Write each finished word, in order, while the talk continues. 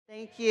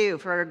Thank you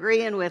for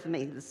agreeing with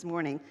me this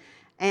morning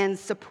and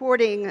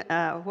supporting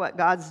what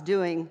God's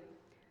doing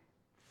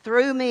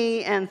through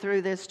me and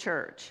through this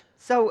church.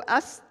 So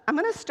I'm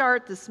going to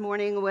start this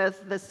morning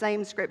with the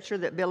same scripture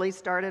that Billy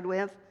started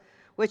with,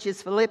 which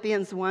is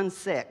Philippians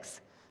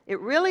 1:6. It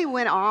really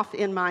went off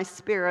in my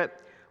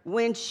spirit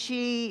when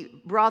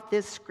she brought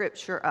this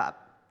scripture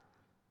up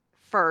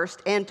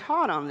first and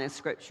taught on this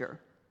scripture.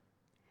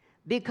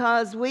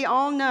 Because we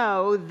all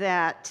know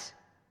that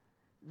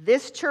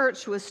this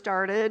church was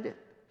started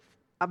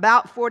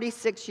about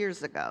 46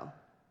 years ago.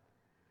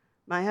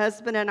 My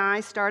husband and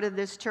I started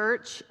this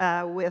church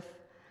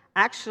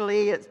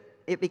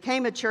it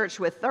became a church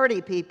with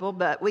 30 people,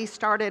 but we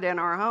started in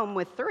our home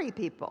with 3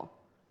 people.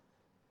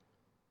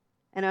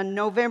 And on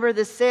November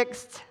the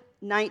 6th,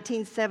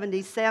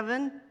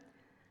 1977,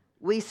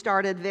 we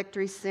started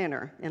Victory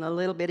Center in a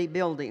little bitty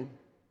building.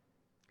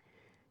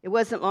 It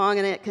wasn't long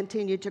and it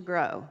continued to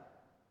grow.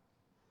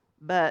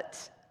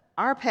 But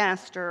our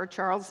pastor,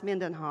 Charles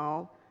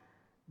Mendenhall,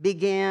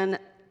 began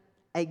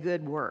a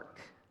good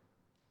work.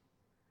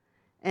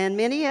 And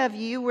many of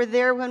you were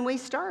there when we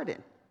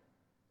started.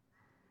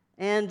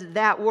 And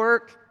that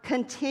work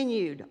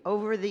continued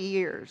over the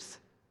years.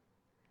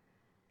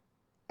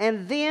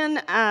 And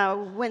then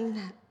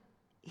when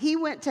he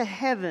went to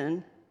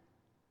heaven,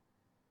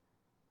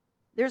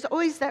 there's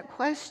always that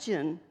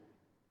question,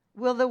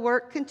 will the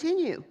work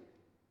continue?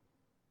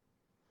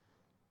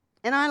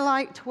 And I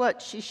liked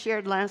what she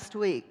shared last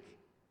week.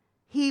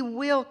 He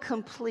will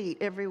complete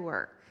every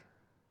work.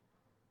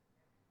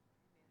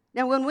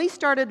 Now, when we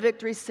started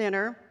Victory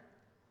Center,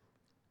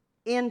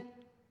 in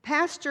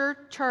Pastor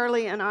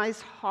Charlie and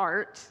I's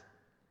heart,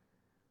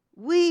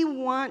 we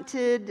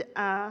wanted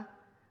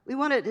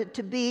it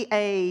to be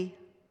a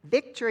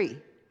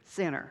victory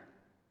center.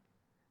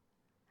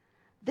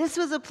 This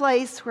was a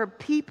place where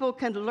people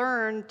can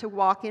learn to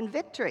walk in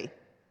victory.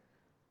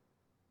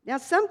 Now,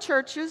 some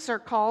churches are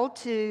called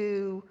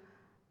to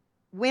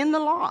win the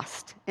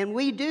lost, and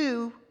we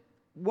do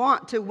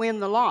want to win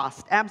the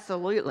lost,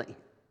 absolutely.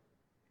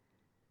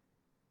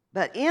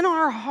 But in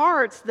our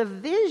hearts, the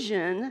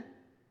vision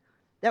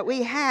that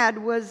we had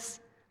was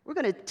we're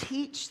going to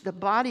teach the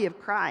body of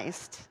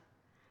Christ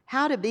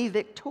how to be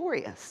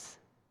victorious.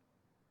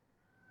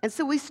 And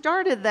so we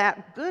started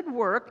that good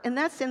work, and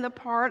that's in the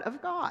part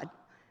of God.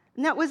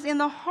 And that was in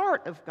the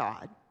heart of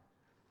God.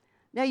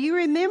 Now, you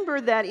remember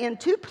that in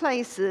 2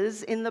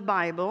 places in the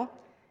Bible,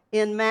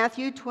 in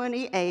Matthew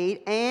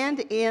 28 and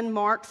in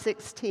Mark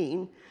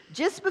 16,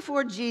 just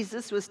before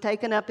Jesus was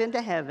taken up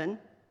into heaven,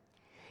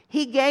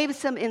 he gave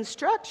some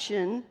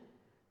instruction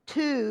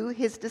to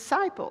his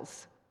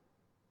disciples.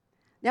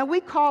 Now,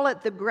 we call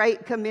it the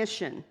Great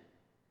Commission.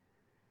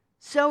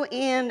 So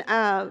in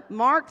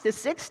Mark, the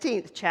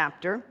 16th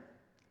chapter,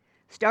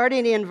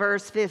 starting in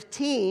verse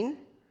 15,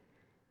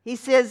 he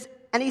says,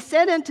 "And he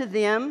said unto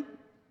them,"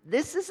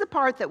 this is the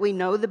part that we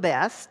know the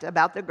best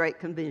about the Great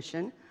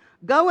Commission,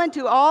 "Go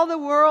into all the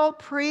world,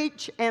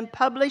 preach and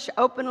publish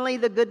openly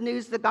the good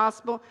news, the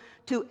gospel,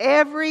 to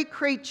every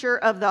creature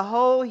of the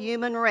whole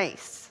human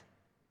race.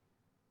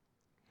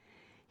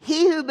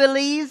 He who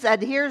believes,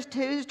 adheres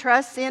to,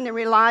 trusts in, and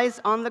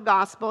relies on the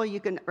gospel," you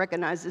can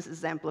recognize this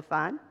is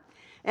amplified,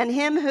 "and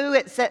him who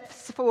it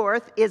sets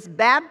forth is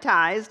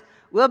baptized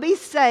will be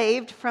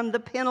saved from the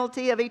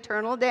penalty of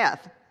eternal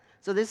death."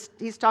 So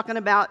he's talking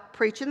about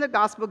preaching the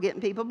gospel, getting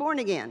people born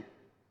again.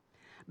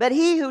 "But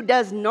he who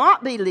does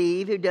not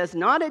believe, who does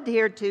not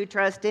adhere to,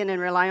 trust in,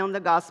 and rely on the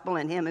gospel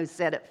and him who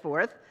set it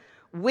forth,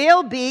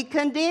 will be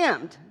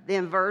condemned."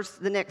 Then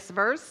the next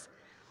verse,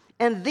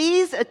 "And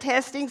these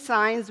attesting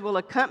signs will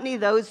accompany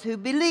those who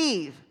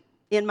believe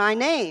in my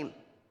name.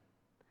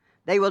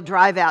 They will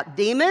drive out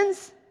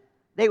demons.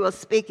 They will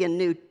speak in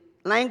new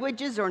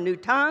languages or new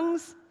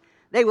tongues.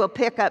 They will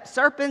pick up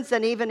serpents,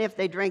 and even if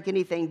they drink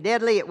anything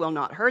deadly, it will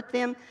not hurt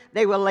them.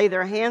 They will lay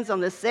their hands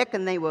on the sick,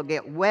 and they will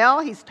get well."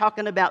 He's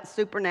talking about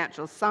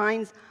supernatural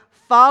signs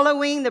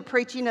following the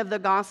preaching of the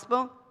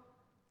gospel.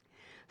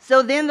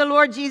 "So then the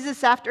Lord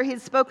Jesus, after he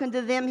had spoken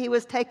to them, he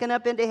was taken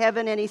up into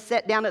heaven, and he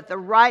sat down at the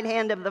right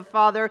hand of the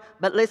Father."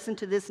 But listen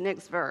to this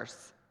next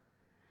verse.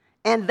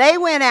 "And they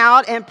went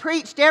out and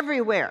preached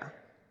everywhere,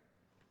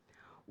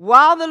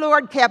 while the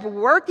Lord kept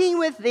working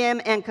with them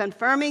and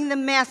confirming the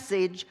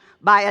message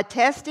by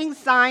attesting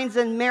signs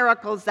and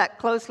miracles that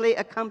closely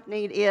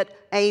accompanied it.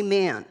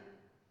 Amen."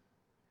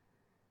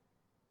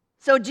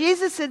 So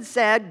Jesus had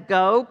said,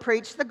 "Go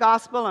preach the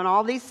gospel and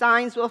all these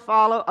signs will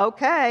follow."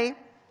 Okay.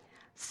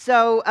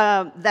 So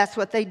that's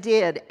what they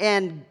did.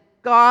 And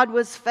God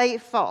was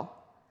faithful.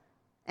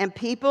 And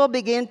people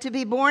began to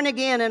be born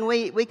again. And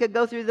we could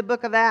go through the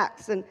book of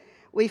Acts, and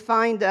we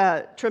find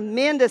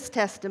tremendous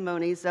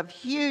testimonies of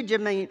huge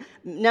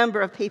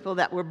number of people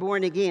that were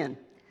born again.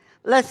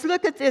 Let's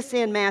look at this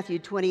in Matthew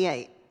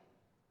 28.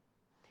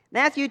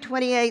 Matthew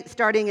 28,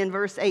 starting in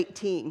verse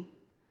 18.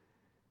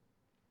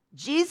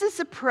 "Jesus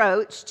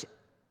approached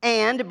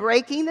and,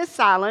 breaking the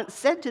silence,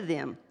 said to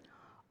them,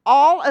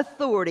 'All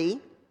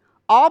authority,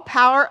 all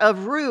power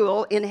of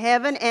rule in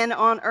heaven and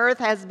on earth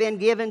has been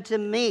given to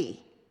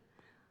me.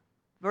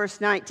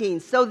 Verse 19.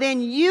 So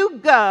then you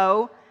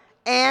go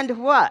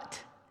and what?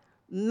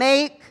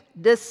 Make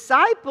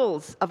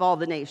disciples of all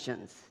the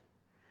nations,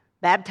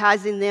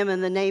 baptizing them in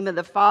the name of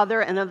the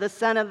Father and of the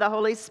Son and of the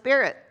Holy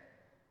Spirit,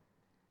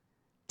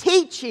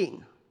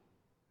 teaching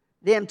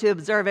them to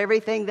observe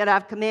everything that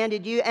I've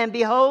commanded you. And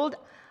behold,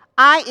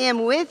 I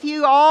am with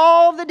you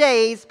all the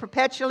days,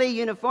 perpetually,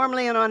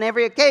 uniformly, and on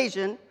every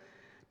occasion,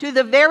 to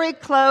the very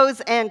close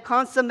and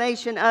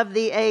consummation of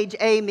the age.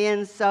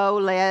 Amen. So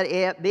let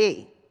it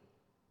be.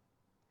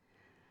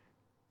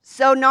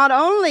 So not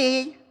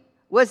only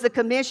was the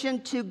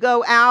commission to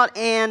go out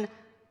and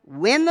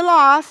win the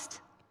lost,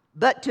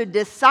 but to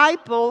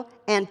disciple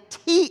and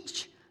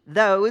teach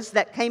those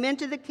that came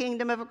into the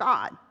kingdom of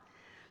God.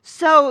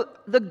 So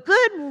the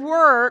good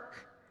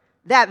work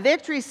that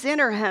Victory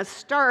Center has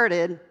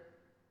started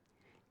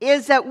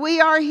is that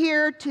we are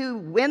here to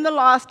win the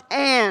lost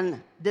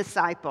and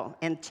disciple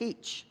and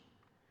teach.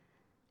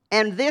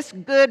 And this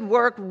good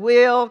work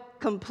will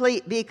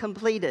be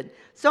completed.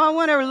 So I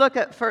want to look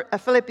at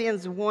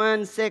Philippians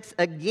 1:6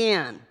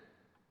 again.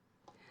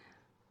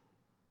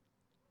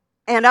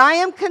 And I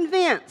am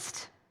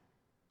convinced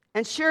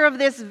and sure of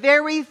this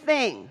very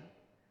thing,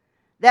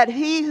 that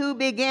he who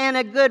began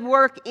a good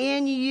work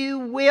in you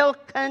will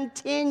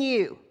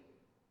continue.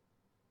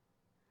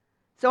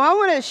 So I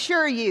want to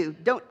assure you,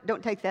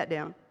 don't take that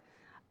down.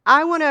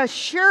 I want to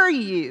assure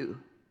you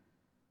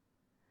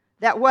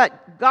that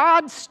what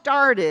God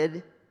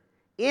started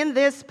in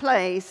this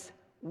place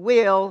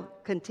will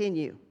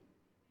continue.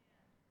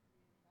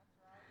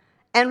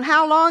 And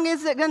how long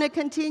is it going to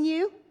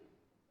continue?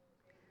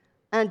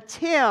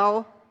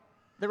 Until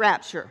the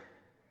rapture.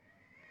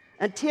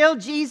 Until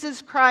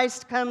Jesus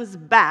Christ comes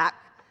back,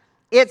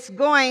 it's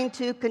going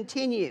to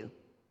continue.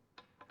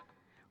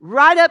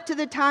 Right up to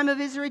the time of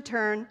his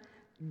return,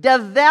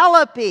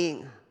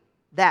 developing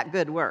that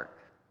good work.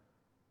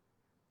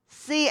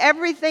 See,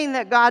 everything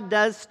that God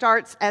does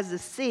starts as a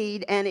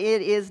seed and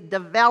it is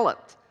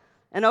developed.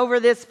 And over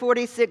this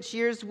 46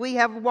 years, we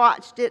have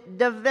watched it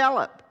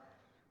develop.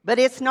 But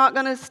it's not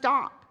going to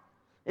stop.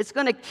 It's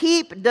going to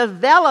keep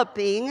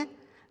developing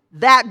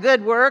that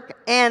good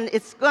work, and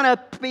it's going to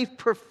be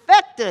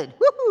perfected.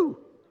 Woohoo!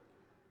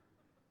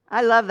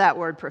 I love that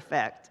word,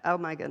 perfect. Oh,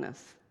 my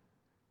goodness.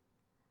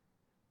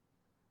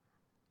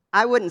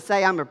 I wouldn't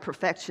say I'm a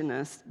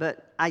perfectionist,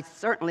 but I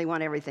certainly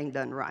want everything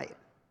done right.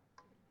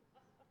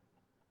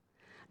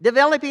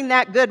 Developing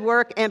that good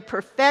work and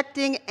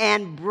perfecting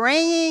and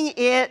bringing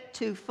it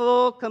to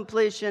full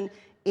completion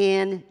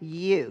in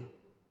you.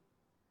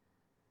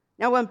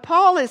 Now, when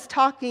Paul is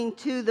talking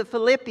to the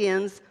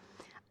Philippians,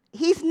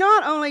 he's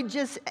not only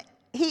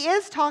he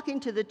is talking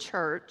to the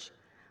church,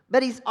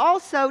 but he's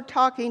also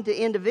talking to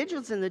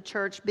individuals in the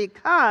church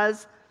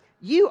because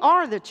you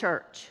are the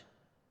church.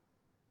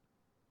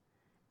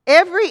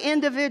 Every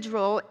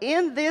individual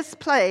in this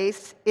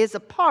place is a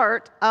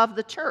part of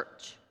the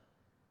church.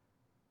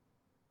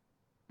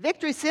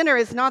 Victory Center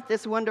is not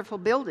this wonderful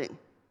building.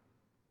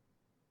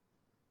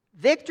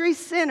 Victory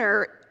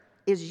Center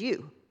is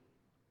you.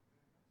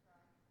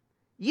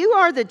 You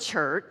are the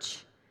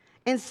church,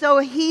 and so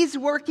he's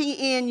working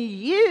in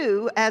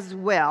you as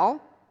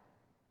well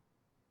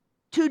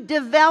to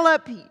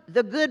develop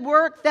the good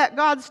work that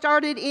God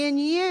started in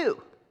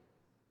you.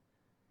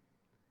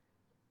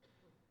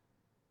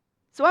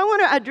 So I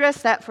want to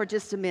address that for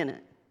just a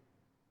minute.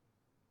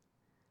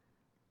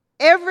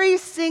 Every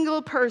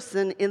single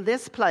person in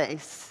this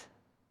place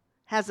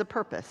has a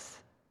purpose.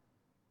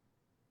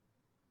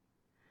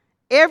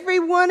 Every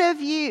one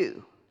of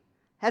you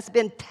has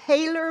been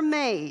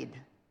tailor-made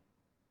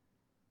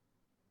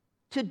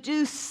to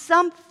do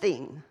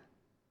something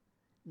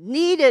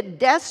needed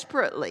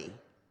desperately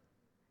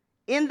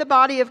in the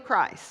body of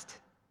Christ.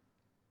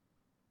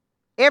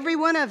 Every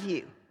one of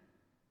you.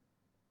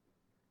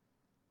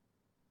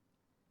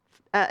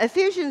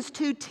 Ephesians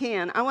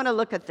 2:10, I want to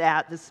look at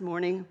that this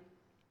morning.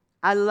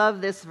 I love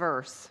this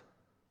verse.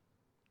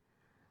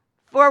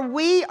 For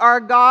we are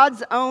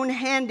God's own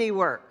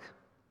handiwork,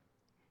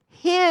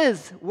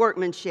 his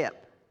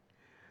workmanship,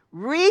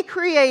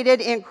 recreated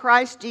in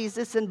Christ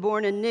Jesus and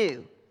born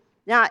anew.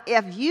 Now,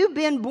 if you've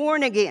been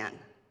born again,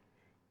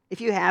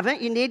 if you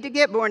haven't, you need to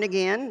get born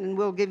again, and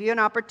we'll give you an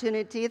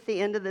opportunity at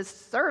the end of this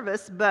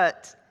service.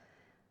 But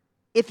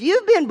if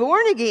you've been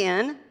born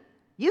again,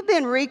 you've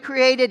been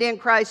recreated in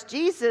Christ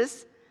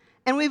Jesus,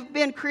 and we've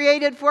been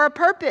created for a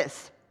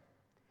purpose,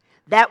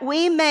 that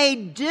we may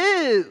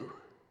do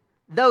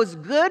those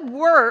good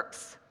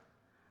works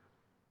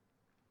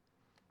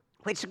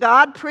which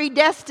God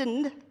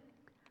predestined,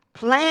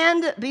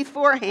 planned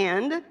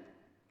beforehand.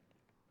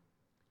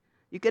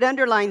 You could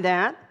underline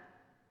that.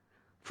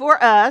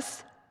 For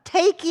us,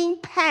 taking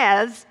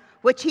paths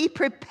which he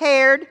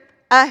prepared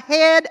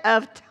ahead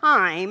of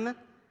time,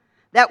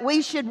 that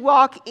we should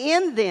walk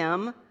in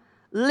them,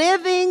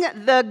 living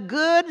the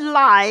good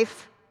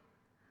life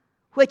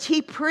which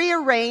he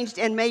prearranged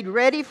and made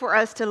ready for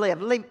us to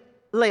live.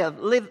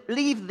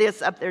 Leave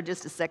this up there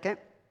just a second.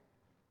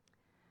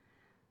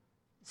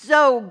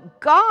 So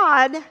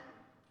God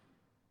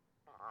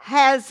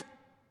has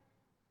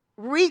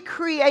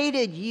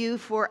recreated you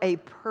for a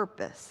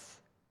purpose.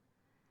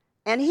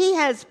 And He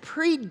has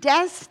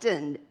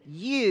predestined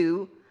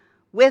you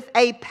with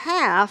a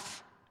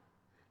path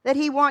that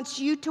He wants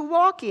you to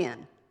walk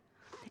in.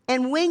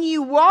 And when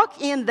you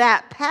walk in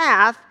that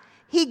path,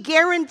 He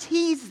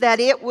guarantees that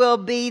it will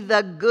be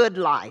the good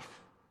life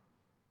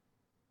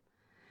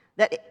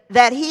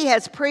that He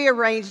has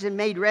prearranged and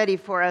made ready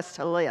for us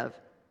to live.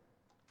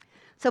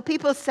 So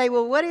people say,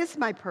 well, what is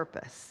my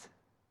purpose?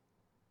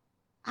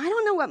 I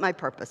don't know what my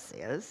purpose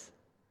is.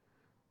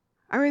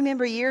 I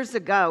remember years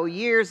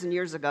and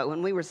years ago,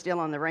 when we were still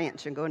on the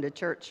ranch and going to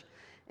church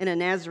in a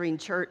Nazarene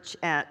church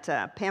at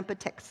Pampa,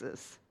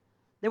 Texas.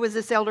 There was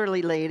this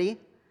elderly lady,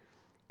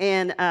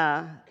 and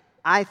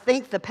I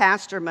think the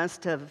pastor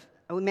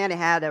we might have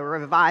had a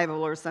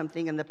revival or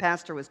something, and the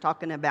pastor was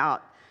talking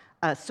about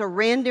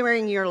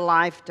surrendering your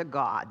life to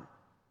God.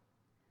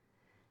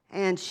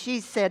 And she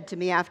said to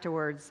me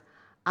afterwards,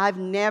 I've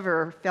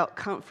never felt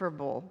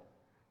comfortable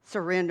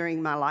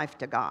surrendering my life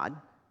to God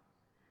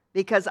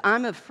because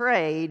I'm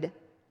afraid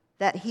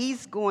that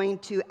He's going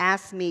to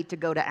ask me to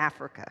go to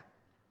Africa.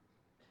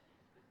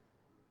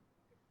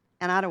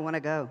 And I don't want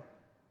to go.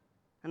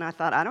 And I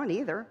thought, I don't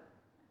either.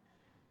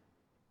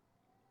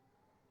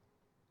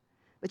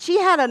 But she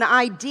had an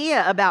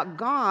idea about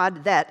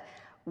God that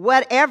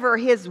whatever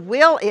His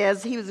will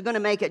is, He was going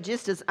to make it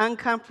just as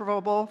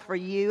uncomfortable for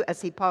you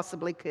as He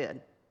possibly could.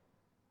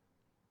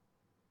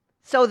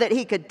 So that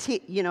He could,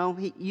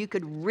 you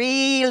could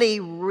really,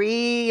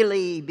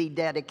 really be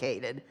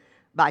dedicated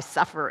by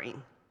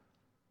suffering.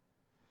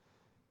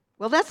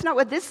 Well, that's not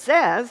what this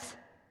says.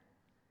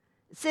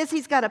 It says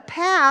He's got a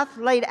path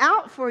laid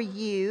out for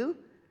you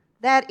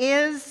that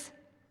is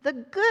the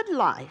good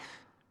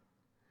life.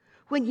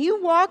 When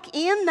you walk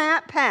in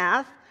that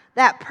path,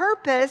 that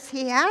purpose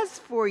He has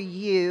for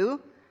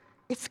you,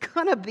 it's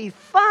going to be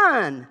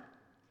fun.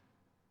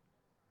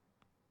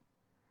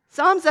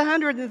 Psalms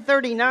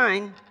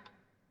 139,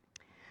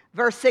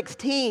 verse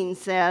 16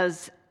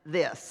 says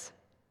this.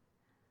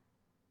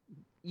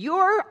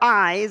 Your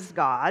eyes,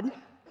 God,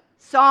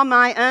 saw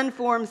my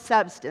unformed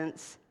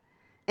substance,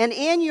 and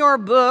in your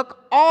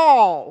book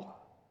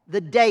all the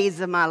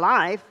days of my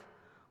life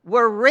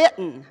were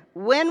written.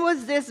 When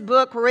was this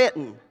book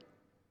written?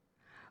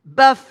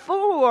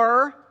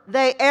 Before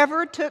they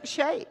ever took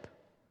shape,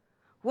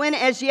 when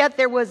as yet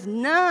there was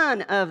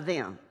none of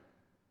them.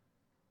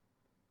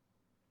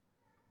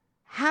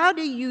 How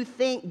do you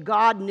think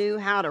God knew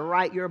how to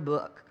write your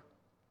book?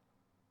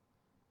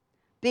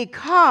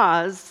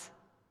 Because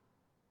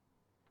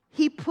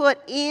He put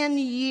in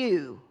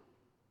you,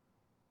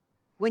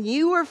 when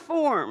you were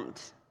formed,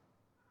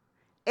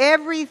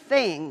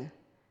 everything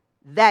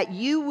that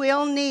you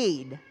will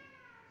need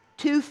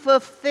to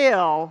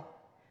fulfill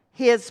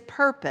His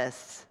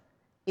purpose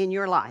in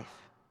your life.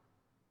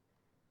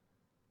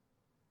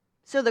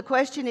 So the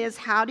question is,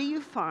 how do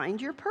you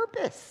find your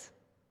purpose?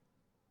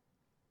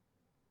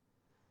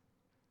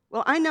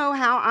 Well, I know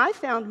how I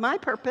found my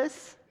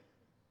purpose.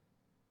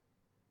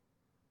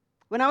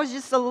 When I was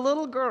just a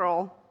little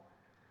girl,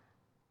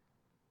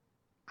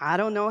 I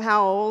don't know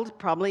how old,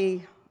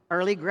 probably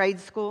early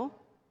grade school.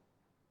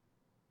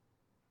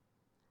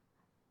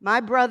 My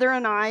brother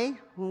and I,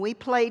 when we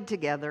played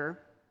together,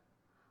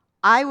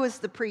 I was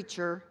the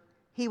preacher,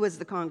 he was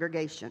the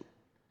congregation.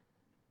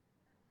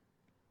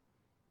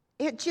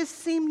 It just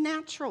seemed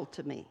natural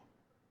to me.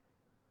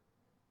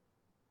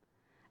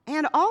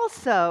 And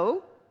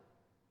also,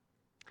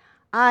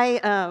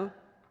 I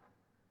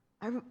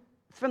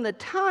from the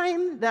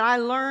time that I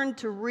learned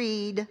to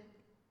read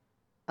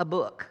a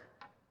book,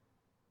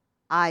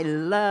 I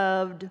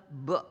loved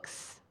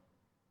books.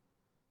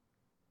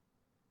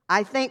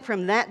 I think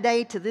from that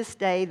day to this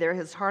day, there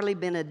has hardly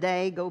been a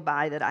day go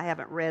by that I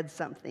haven't read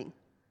something.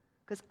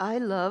 Because I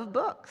love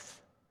books.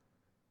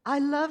 I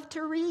love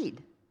to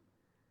read.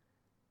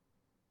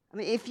 I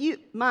mean, if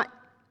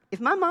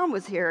my mom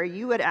was here,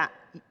 you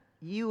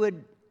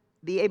would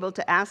be able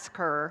to ask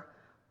her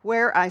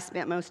where I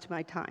spent most of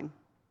my time.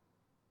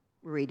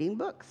 Reading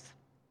books.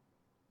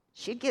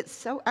 She'd get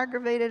so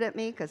aggravated at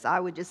me because I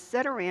would just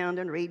sit around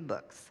and read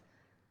books.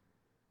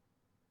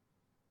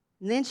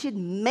 And then she'd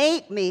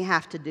make me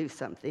have to do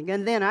something,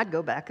 and then I'd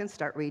go back and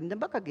start reading the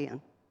book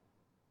again.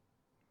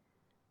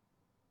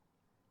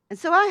 And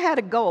so I had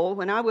a goal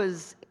when I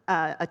was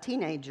a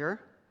teenager.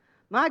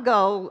 My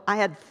goal, I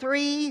had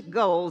 3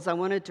 goals I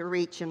wanted to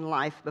reach in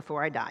life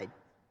before I died.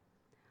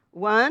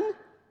 1,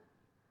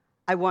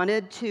 I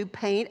wanted to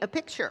paint a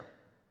picture.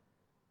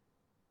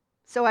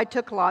 So I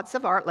took lots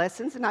of art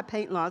lessons, and I've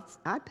painted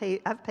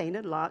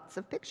lots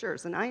of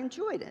pictures, and I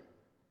enjoyed it.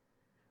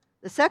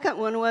 The second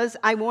one was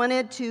I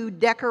wanted to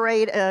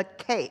decorate a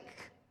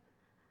cake.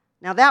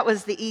 Now that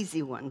was the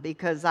easy one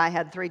because I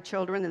had 3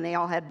 children and they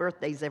all had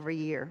birthdays every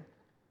year.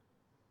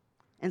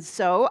 And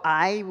so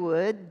I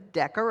would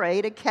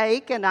decorate a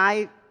cake and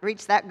I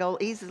reached that goal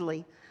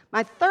easily.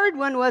 My third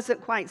one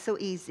wasn't quite so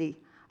easy.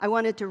 I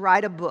wanted to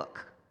write a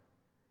book.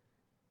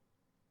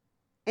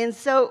 And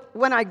so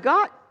when I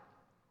got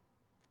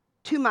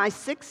to my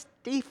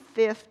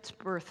 65th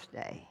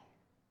birthday,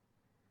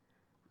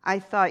 I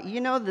thought,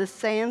 the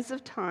sands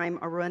of time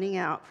are running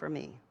out for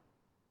me,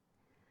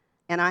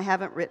 and I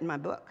haven't written my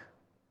book.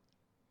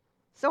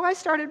 So I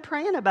started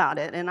praying about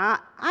it, and I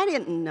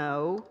didn't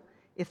know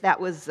if that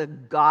was a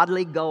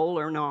godly goal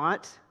or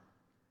not.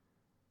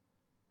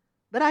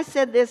 But I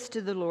said this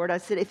to the Lord. I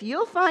said, if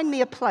you'll find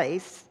me a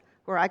place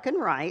where I can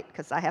write,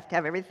 because I have to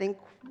have everything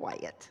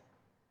quiet,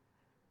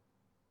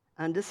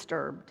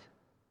 undisturbed.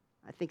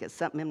 I think it's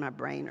something in my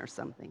brain or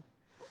something.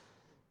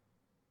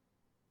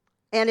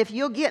 And if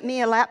you'll get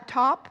me a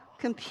laptop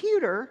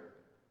computer,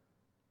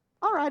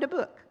 I'll write a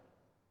book.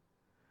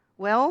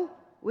 Well,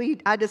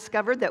 I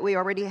discovered that we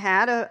already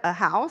had a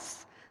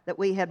house that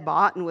we had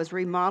bought and was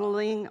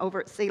remodeling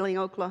over at Sealing,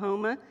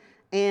 Oklahoma.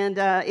 And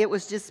it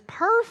was just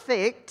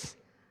perfect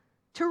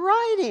to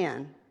write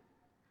in.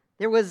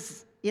 There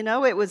was,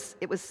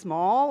 it was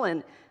small.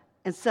 And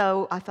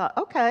so I thought,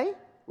 okay,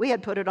 we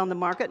had put it on the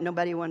market.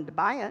 Nobody wanted to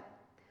buy it.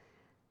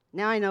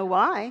 Now I know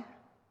why.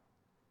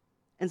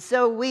 And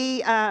so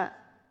we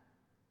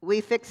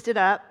fixed it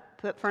up,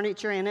 put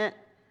furniture in it.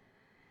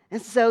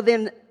 And so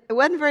then it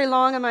wasn't very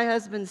long, and my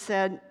husband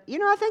said,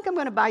 I think I'm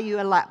going to buy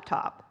you a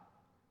laptop.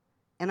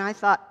 And I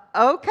thought,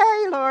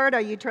 okay, Lord,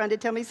 are you trying to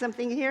tell me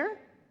something here?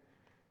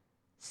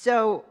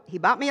 So he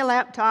bought me a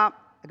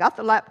laptop. I got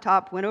the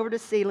laptop, went over to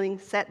Sealing,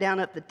 sat down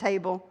at the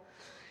table,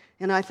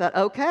 and I thought,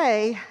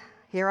 okay,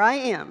 here I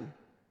am.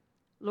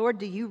 Lord,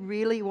 do you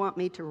really want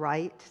me to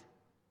write?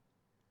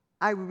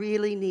 I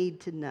really need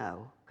to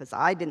know, because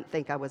I didn't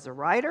think I was a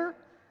writer.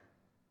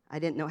 I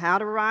didn't know how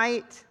to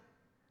write.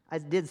 I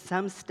did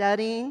some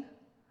studying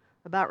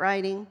about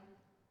writing.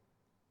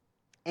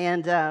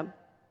 And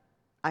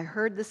I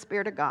heard the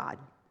Spirit of God,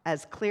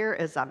 as clear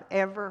as I've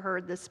ever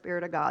heard the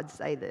Spirit of God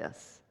say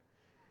this.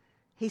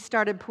 He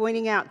started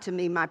pointing out to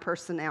me my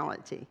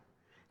personality,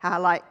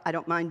 how I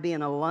don't mind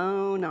being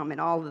alone. I mean,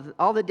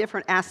 all the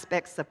different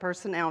aspects of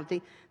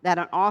personality that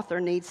an author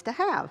needs to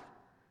have.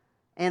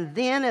 And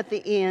then at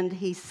the end,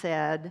 he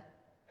said,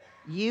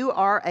 you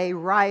are a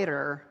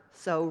writer,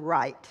 so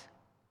write.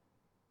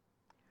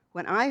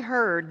 When I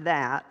heard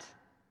that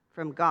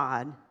from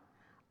God,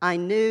 I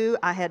knew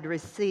I had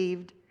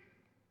received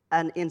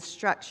an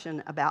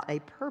instruction about a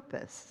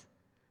purpose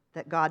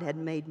that God had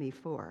made me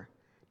for.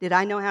 Did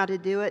I know how to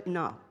do it?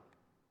 No.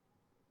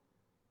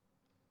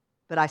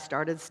 But I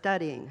started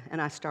studying,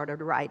 and I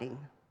started writing.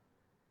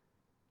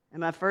 And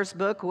my first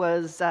book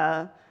was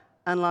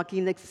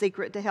Unlocking the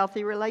Secret to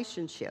Healthy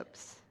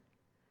Relationships.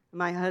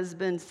 My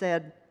husband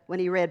said, when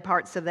he read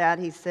parts of that,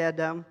 he said,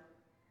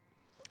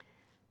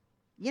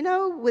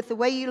 with the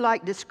way you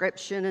like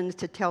description and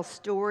to tell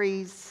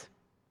stories,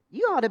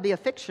 you ought to be a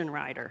fiction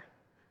writer.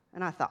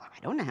 And I thought, I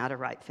don't know how to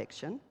write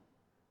fiction.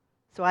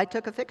 So I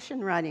took a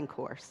fiction writing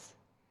course.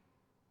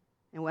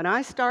 And when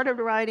I started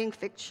writing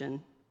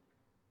fiction,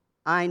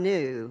 I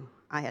knew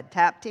I had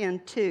tapped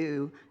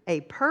into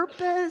a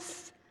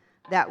purpose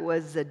that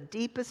was the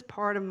deepest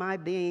part of my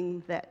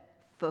being that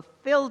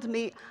fulfilled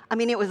me. I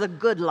mean, it was a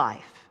good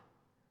life.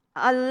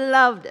 I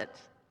loved it.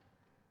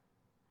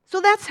 So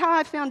that's how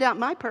I found out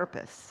my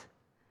purpose.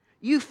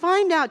 You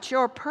find out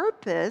your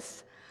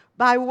purpose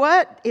by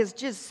what is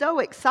just so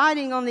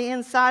exciting on the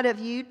inside of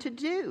you to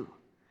do.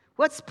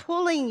 What's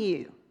pulling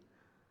you?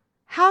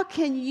 How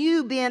can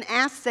you be an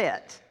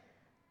asset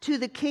to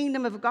the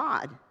kingdom of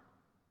God?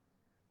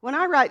 When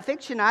I write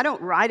fiction, I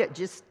don't write it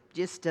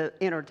just to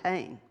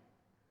entertain.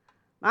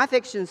 My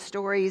fiction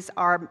stories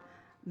are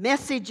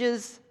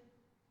messages,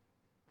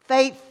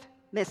 faith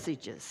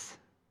messages,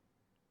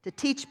 to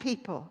teach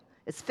people.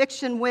 It's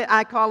fiction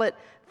I call it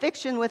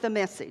fiction with a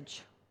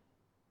message.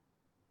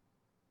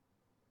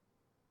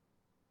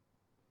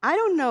 I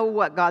don't know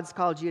what God's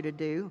called you to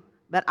do,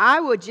 but I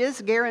would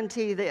just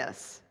guarantee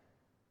this,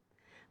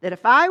 that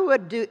if I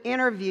would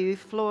interview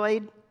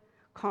Floyd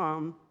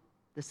Calm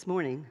this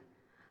morning,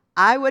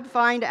 I would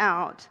find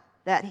out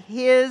that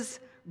his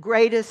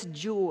greatest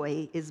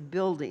joy is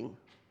building.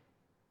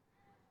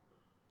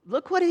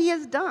 Look what he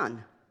has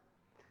done.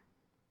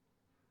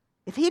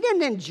 If he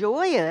didn't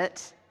enjoy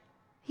it,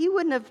 he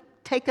wouldn't have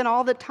taken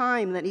all the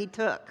time that he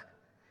took.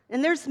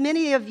 And there's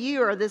many of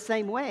you are the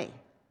same way.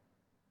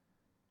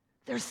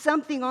 There's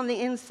something on the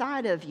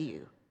inside of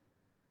you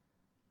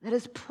that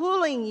is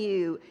pulling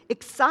you,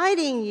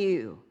 exciting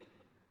you.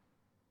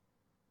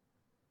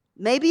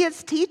 Maybe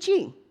it's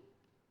teaching.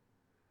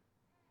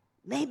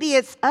 Maybe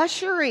it's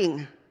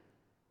ushering.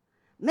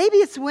 Maybe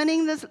it's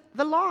winning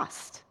the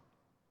lost.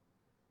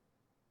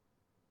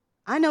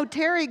 I know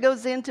Terry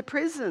goes into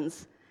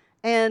prisons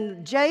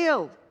and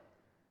jail.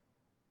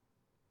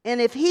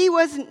 And if he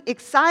wasn't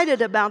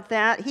excited about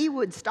that, he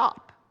would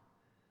stop.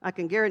 I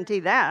can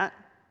guarantee that.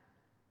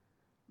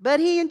 But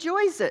he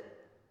enjoys it,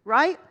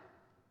 right?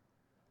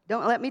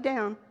 Don't let me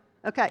down.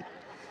 Okay.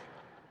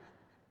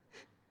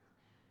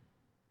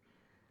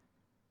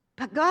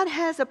 But God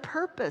has a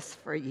purpose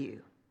for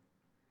you.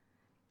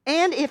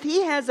 And if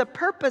he has a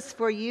purpose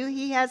for you,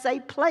 he has a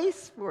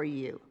place for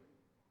you.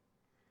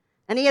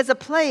 And he has a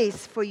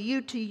place for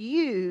you to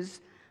use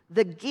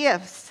the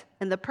gifts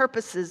and the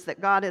purposes that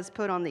God has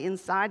put on the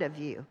inside of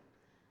you.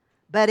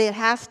 but it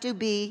has to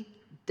be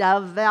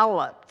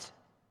developed.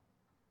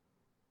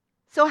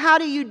 So how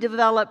do you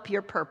develop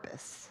your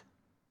purpose?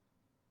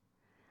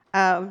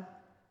 I've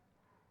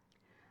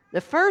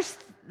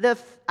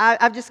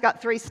just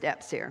got 3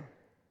 steps here.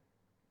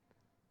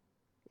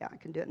 Yeah, I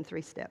can do it in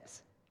 3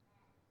 steps.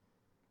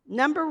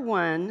 Number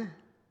 1,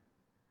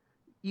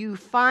 you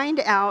find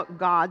out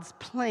God's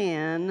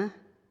plan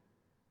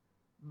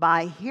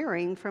by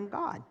hearing from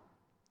God.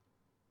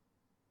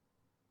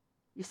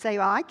 You say,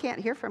 well, I can't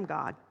hear from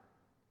God.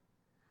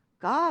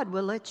 God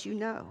will let you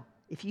know.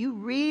 If you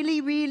really,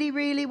 really,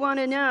 really want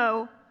to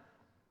know,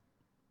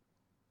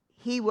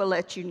 He will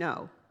let you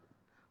know.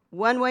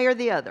 One way or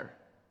the other.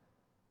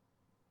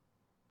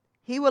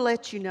 He will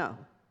let you know.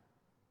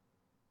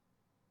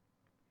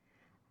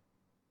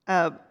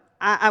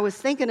 I was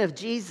thinking of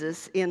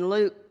Jesus in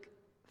Luke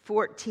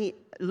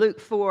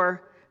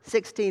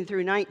 4:16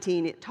 through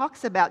 19. It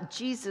talks about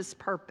Jesus'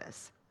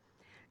 purpose.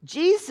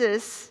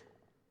 Jesus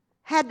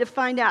had to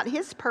find out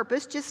his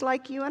purpose just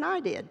like you and I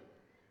did.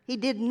 He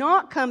did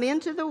not come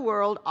into the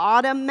world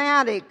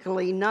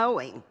automatically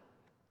knowing.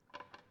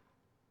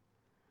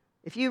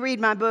 If you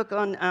read my book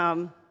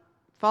on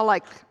Fall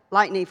Like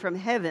Lightning from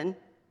Heaven,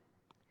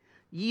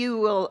 you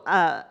will,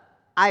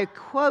 I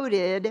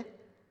quoted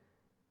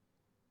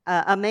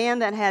a man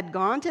that had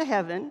gone to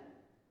heaven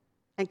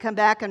and come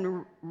back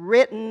and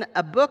written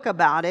a book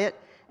about it,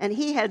 and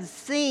he had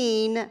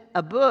seen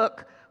a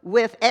book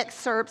with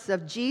excerpts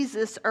of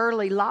Jesus'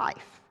 early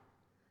life.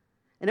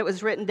 And it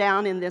was written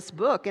down in this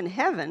book in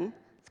heaven.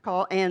 It's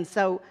called, and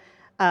so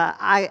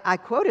I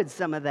quoted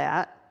some of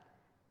that.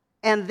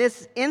 And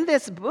in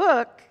this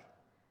book,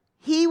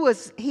 he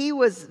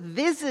was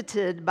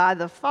visited by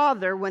the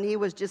Father when he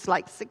was just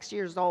like 6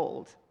 years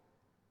old.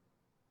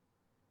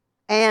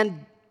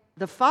 And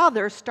the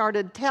Father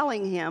started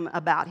telling him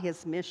about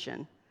his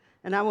mission.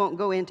 And I won't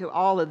go into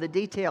all of the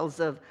details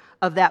of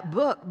that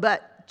book,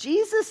 but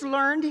Jesus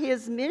learned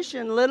his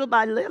mission little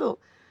by little,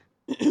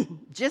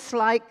 just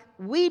like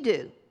we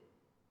do.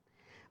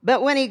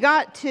 But when he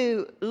got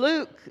to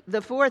Luke,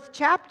 the 4th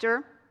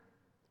chapter,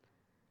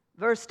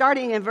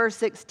 starting in verse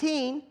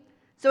 16,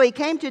 so he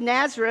came to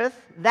Nazareth,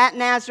 that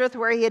Nazareth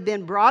where he had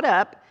been brought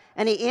up,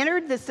 and he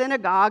entered the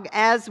synagogue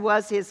as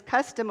was his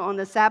custom on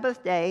the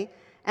Sabbath day,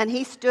 and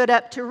he stood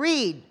up to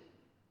read.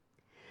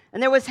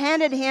 And there was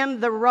handed him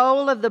the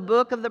roll of the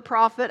book of the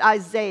prophet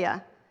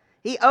Isaiah.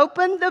 He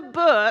opened the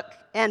book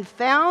and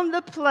found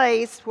the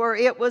place where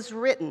it was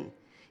written.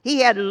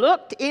 He had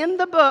looked in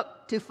the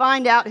book to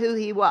find out who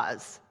he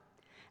was.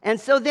 And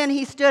so then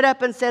he stood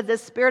up and said, "The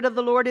Spirit of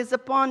the Lord is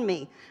upon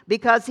me,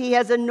 because he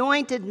has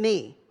anointed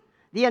me,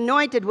 the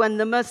anointed one,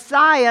 the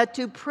Messiah,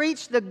 to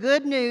preach the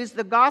good news,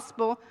 the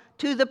gospel,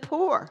 to the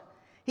poor.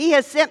 He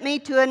has sent me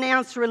to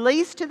announce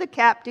release to the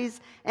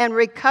captives and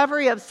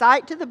recovery of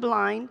sight to the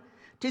blind,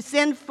 to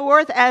send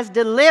forth as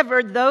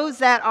delivered those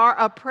that are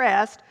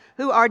oppressed,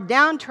 who are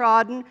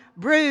downtrodden,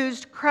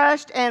 bruised,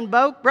 crushed, and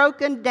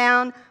broken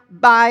down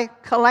by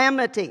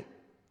calamity."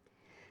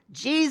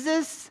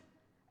 Jesus,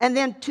 and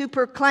then to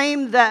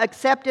proclaim the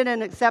accepted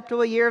and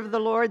acceptable year of the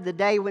Lord, the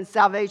day when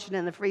salvation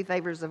and the free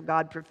favors of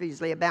God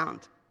profusely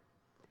abound.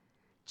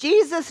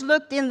 Jesus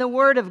looked in the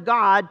Word of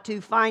God to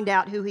find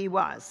out who he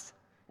was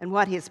and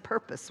what his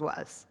purpose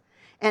was.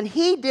 And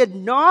he did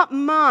not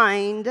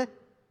mind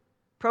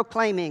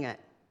proclaiming it.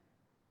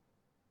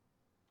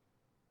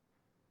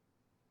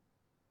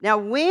 Now,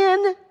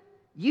 when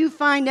you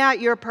find out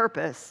your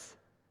purpose,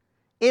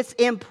 it's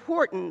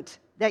important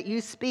that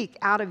you speak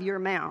out of your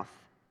mouth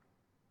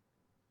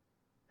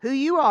who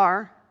you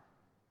are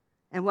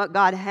and what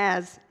God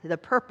has, the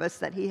purpose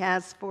that he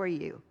has for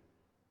you.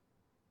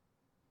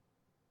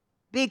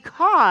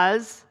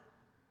 Because,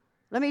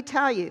 let me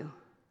tell you,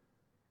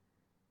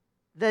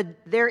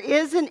 there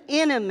is an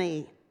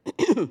enemy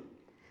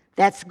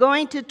that's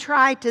going to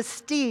try to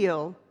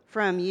steal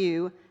from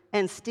you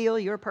and steal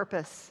your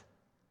purpose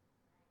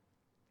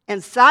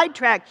and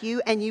sidetrack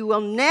you, and you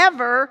will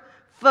never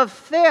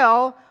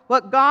fulfill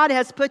what God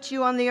has put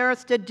you on the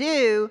earth to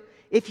do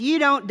if you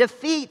don't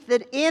defeat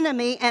the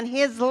enemy and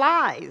his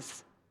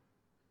lies.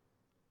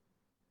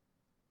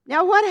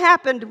 Now, what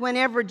happened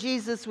whenever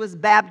Jesus was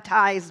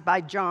baptized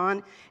by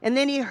John, and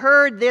then he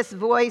heard this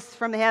voice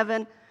from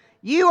heaven,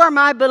 "You are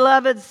my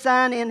beloved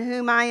Son, in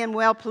whom I am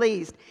well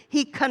pleased."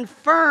 He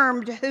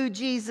confirmed who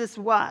Jesus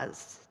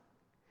was.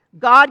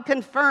 God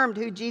confirmed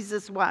who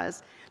Jesus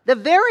was. The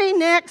very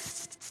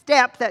next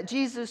step that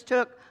Jesus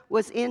took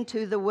was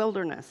into the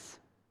wilderness.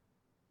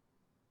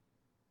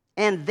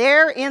 And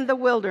there in the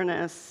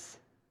wilderness,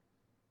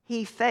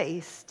 he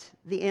faced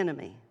the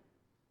enemy.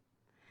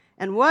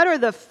 And what are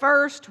the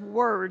first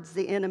words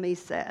the enemy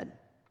said?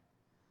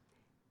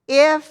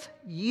 "If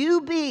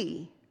you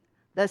be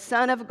the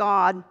Son of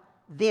God,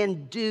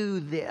 then do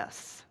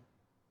this,"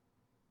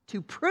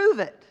 to prove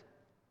it.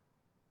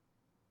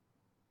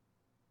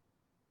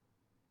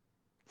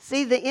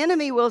 See, the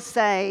enemy will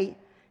say,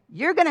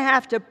 you're going to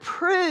have to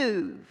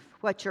prove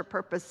what your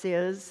purpose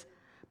is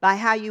by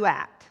how you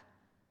act.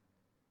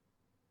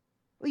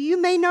 Well, you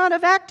may not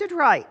have acted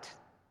right.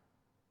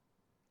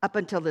 up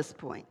until this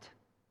point.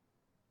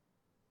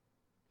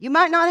 You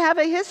might not have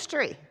a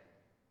history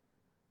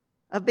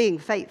of being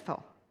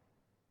faithful.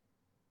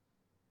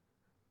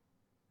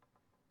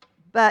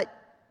 But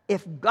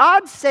if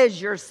God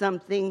says you're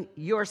something,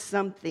 you're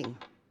something.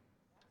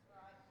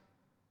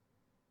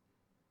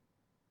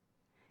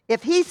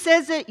 If He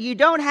says it, you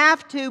don't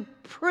have to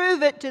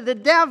prove it to the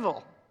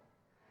devil.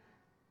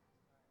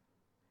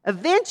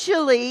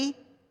 Eventually,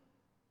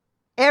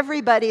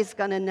 everybody's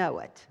going to know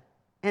it.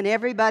 And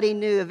everybody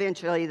knew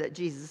eventually that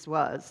Jesus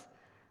was,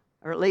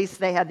 or at least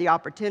they had the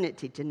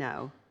opportunity to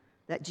know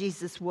that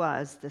Jesus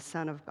was the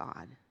Son of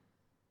God.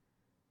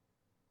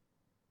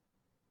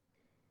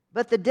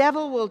 But the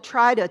devil will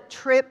try to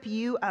trip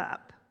you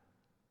up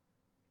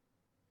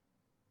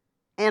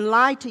and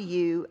lie to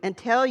you and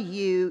tell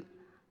you,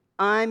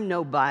 I'm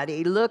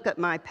nobody. Look at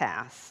my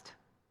past.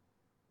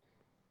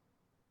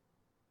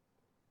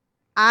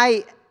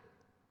 I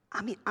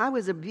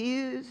was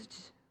abused.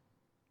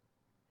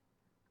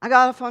 I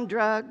got off on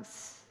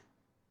drugs.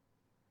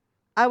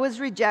 I was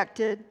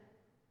rejected.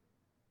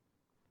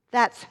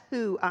 That's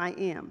who I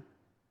am.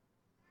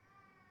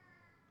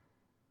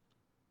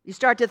 You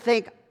start to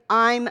think,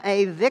 I'm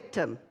a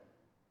victim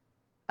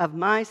of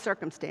my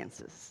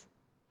circumstances,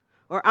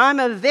 or I'm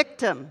a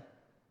victim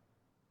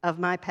of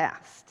my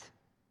past.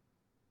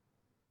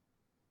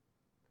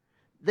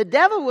 The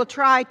devil will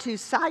try to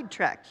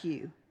sidetrack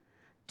you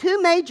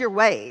two major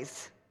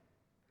ways.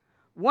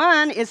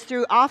 One is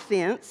through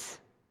offense.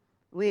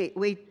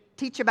 We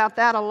teach about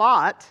that a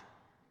lot.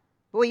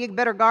 Boy, you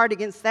better guard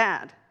against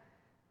that.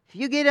 If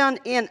you get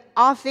in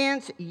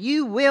offense,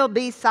 you will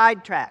be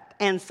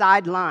sidetracked and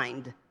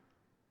sidelined.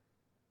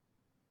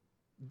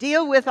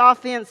 Deal with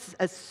offense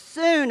as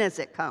soon as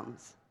it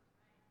comes.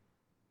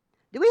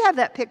 Do we have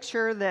that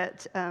picture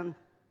that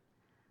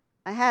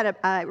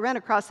I ran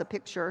across a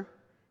picture?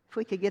 If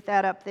we could get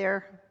that up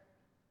there.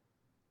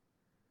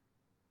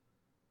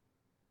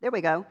 There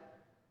we go.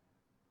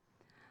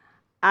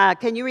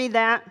 Can you read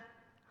that?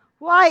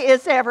 Why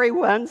is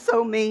everyone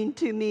so mean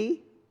to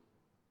me?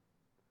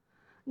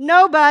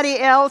 Nobody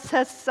else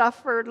has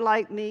suffered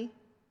like me.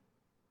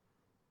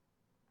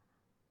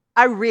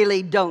 I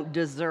really don't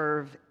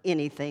deserve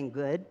anything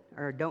good,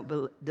 or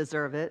don't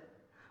deserve it.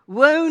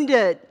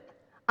 Wounded.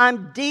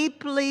 I'm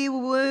deeply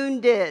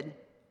wounded.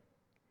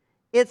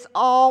 It's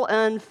all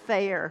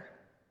unfair.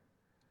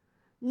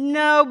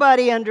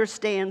 Nobody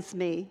understands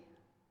me.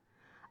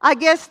 I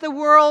guess the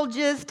world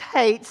just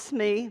hates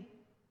me.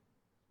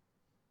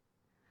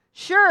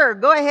 Sure,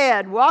 go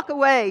ahead, walk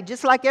away,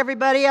 just like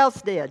everybody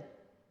else did.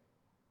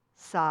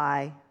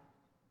 Sigh.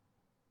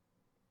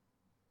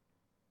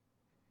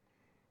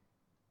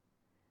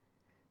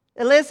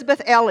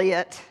 Elizabeth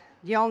Elliot.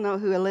 Y'all know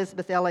who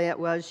Elizabeth Elliot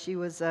was. She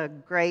was a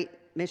great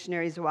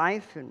missionary's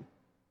wife, and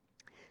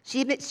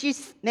she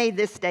made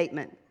this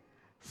statement.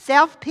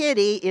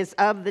 Self-pity is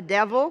of the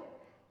devil,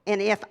 and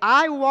if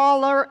I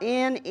wallow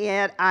in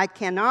it, I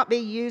cannot be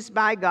used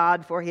by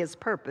God for His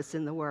purpose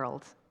in the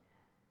world.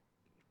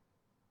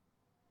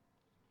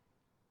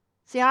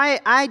 See,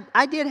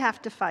 I did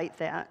have to fight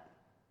that.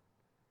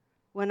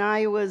 When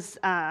I was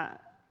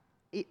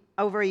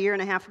over a year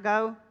and a half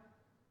ago,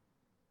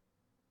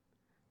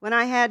 when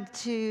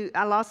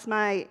I lost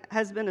my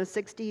husband of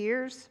 60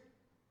 years,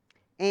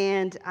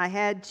 and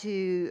I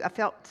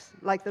felt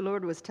like the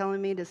Lord was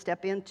telling me to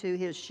step into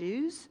His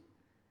shoes.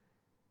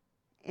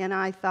 And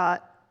I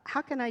thought,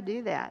 how can I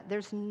do that?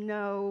 There's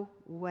no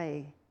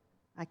way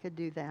I could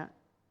do that.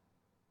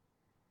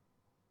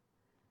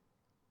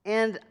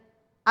 And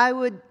I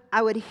would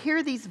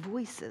hear these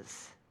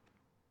voices.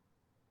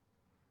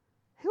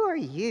 Who are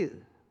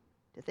you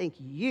to think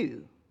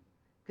you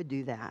could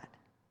do that?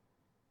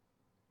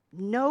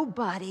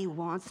 Nobody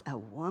wants a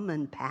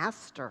woman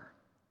pastor.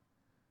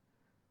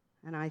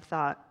 And I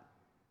thought,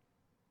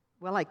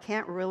 well, I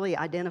can't really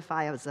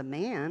identify as a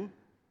man.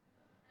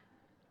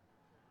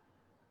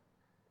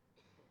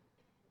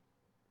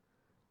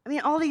 I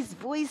mean, all these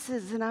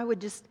voices, and I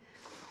would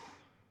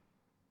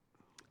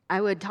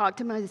talk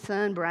to my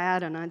son,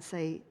 Brad, and I'd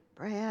say,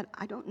 Brad,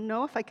 I don't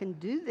know if I can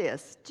do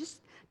this.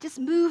 Just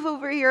move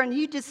over here and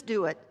you just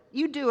do it.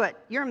 You do it.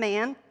 You're a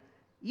man.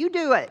 You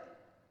do it.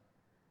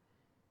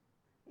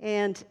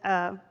 And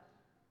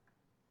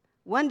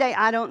one day,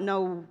 I don't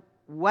know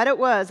what it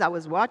was. I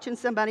was watching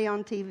somebody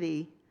on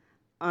TV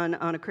on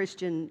a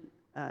Christian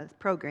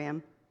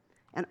program,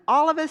 and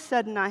all of a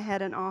sudden, I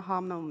had an aha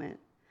moment.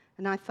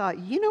 And I thought,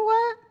 you know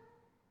what?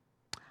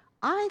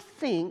 I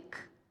think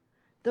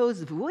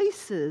those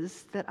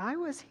voices that I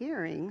was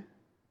hearing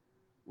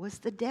was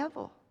the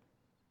devil.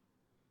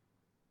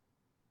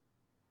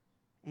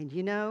 And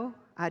you know,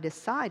 I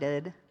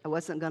decided I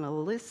wasn't going to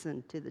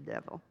listen to the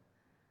devil.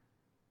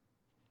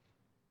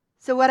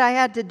 So what I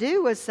had to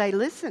do was say,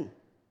 listen,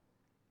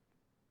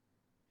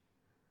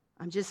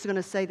 I'm just going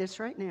to say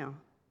this right now.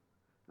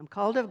 I'm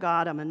called of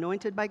God. I'm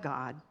anointed by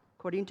God,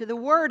 according to the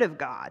Word of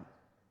God.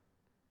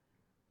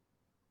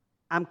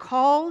 I'm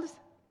called,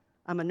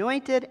 I'm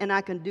anointed, and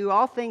I can do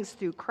all things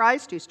through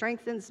Christ who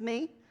strengthens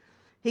me.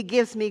 He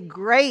gives me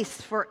grace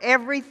for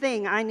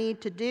everything I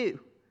need to do.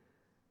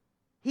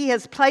 He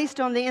has placed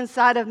on the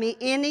inside of me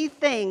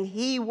anything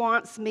He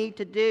wants me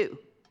to do.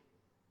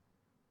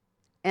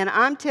 And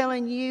I'm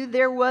telling you,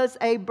 there was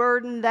a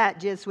burden that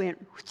just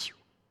went,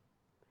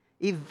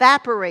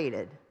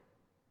 evaporated.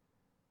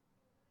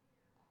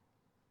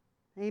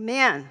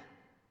 Amen.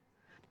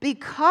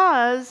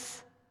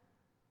 Because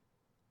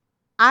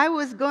I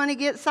was going to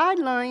get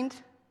sidelined.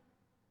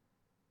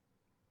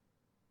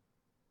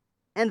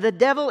 And the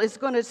devil is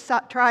going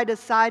to try to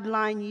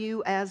sideline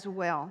you as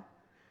well.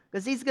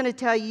 Because he's going to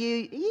tell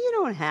you, you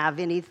don't have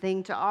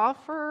anything to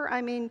offer.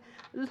 I mean,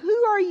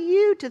 who are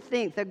you to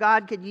think that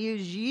God could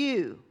use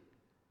you?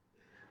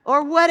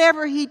 Or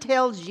whatever he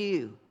tells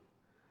you.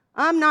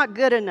 I'm not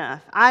good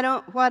enough. I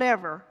don't,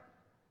 whatever.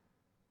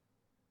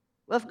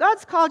 Well, if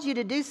God's called you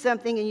to do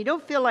something and you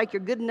don't feel like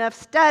you're good enough,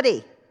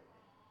 study.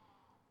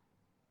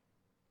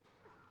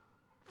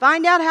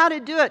 Find out how to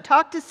do it.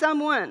 Talk to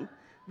someone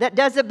that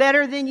does it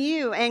better than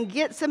you and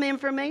get some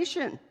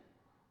information.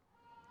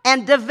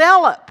 And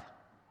develop.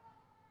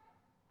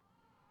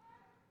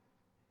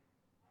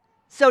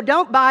 So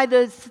don't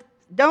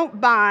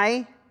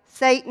buy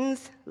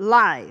Satan's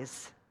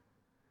lies,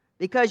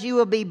 because you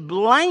will be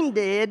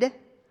blinded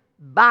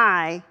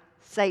by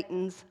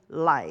Satan's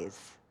lies.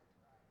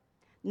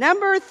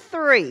 Number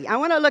 3, I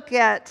want to look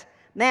at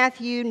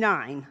Matthew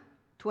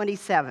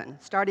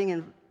 9:27, starting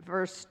in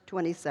verse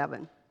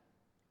 27.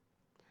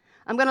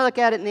 I'm going to look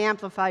at it in the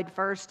Amplified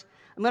first.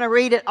 I'm going to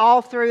read it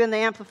all through in the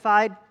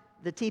Amplified,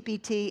 the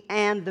TPT,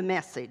 and the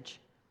Message.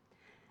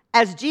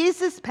 As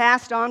Jesus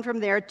passed on from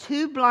there,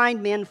 2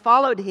 blind men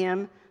followed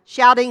him,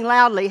 shouting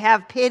loudly,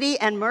 "Have pity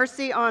and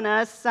mercy on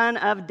us, Son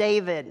of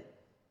David."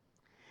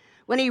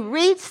 When he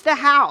reached the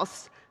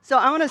house, so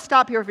I want to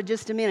stop here for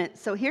just a minute.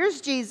 So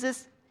here's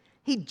Jesus.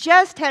 He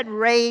just had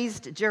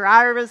raised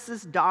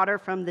Jairus' daughter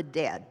from the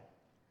dead.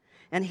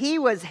 And he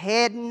was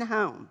heading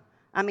home.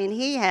 I mean,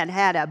 he had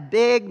had a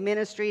big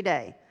ministry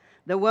day.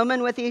 The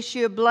woman with the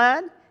issue of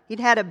blood, he'd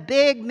had a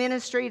big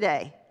ministry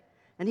day.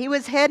 And he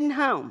was heading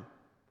home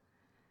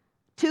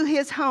to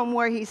his home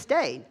where he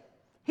stayed.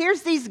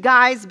 Here's these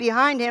guys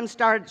behind him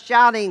started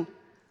shouting,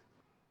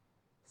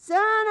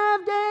 "Son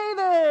of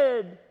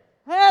David,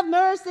 have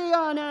mercy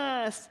on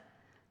us."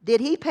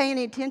 Did he pay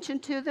any attention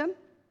to them?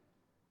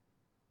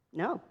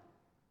 No.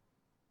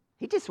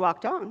 He just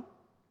walked on,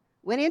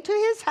 went into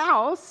his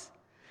house,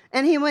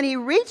 and when he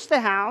reached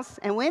the house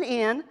and went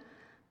in,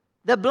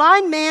 the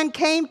blind man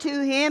came to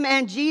him,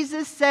 and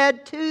Jesus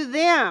said to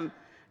them,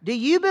 "Do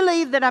you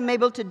believe that I'm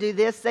able to do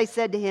this?" They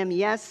said to him,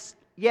 "Yes,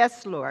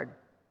 yes, Lord."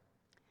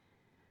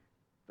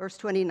 Verse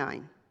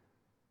 29.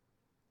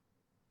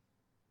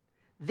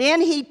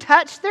 Then he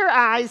touched their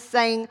eyes,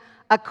 saying,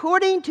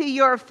 "According to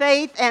your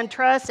faith and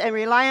trust and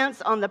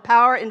reliance on the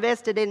power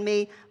invested in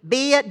me,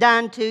 be it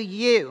done to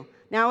you."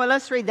 Now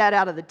let's read that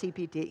out of the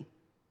TPT.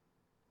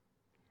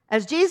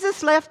 As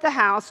Jesus left the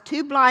house,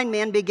 2 blind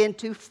men began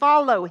to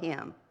follow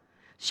him,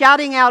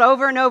 shouting out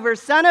over and over,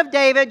 "Son of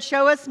David,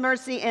 show us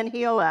mercy and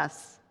heal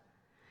us."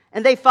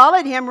 And they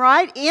followed him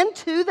right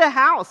into the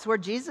house where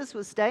Jesus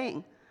was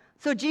staying.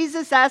 So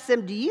Jesus asked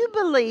them, "Do you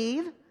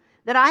believe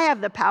that I have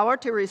the power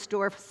to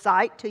restore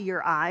sight to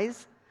your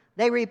eyes?"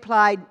 They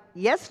replied,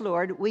 "Yes,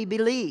 Lord, we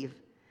believe."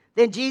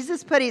 Then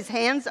Jesus put his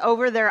hands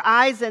over their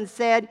eyes and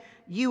said,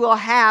 "You will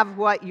have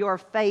what your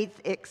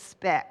faith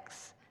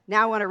expects."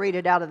 Now I want to read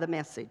it out of the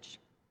Message.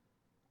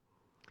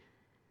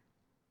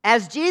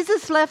 As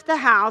Jesus left the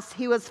house,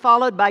 he was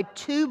followed by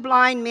 2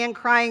 blind men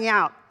crying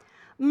out,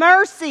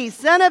 "Mercy,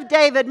 Son of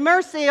David,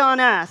 mercy on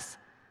us."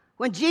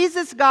 When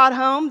Jesus got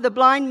home, the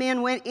blind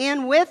men went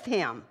in with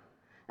him.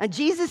 And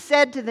Jesus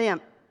said to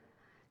them,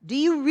 "Do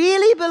you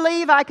really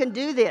believe I can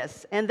do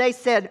this?" And they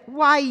said,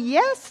 "Why,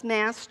 yes,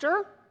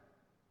 Master."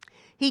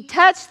 He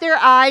touched their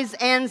eyes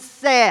and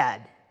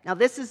said, now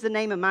this is the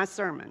name of my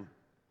sermon,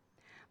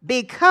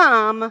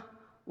 "Become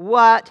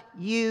what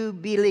you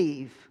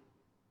believe."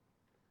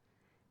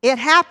 It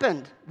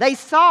happened. They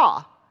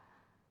saw.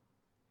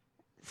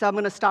 So I'm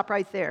going to stop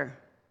right there.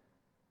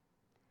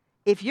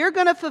 If you're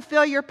going to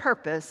fulfill your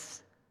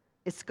purpose,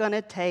 it's going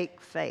to take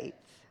faith.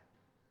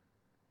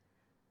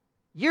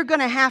 You're going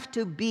to have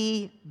to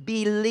be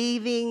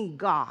believing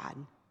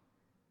God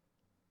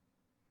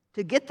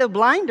to get the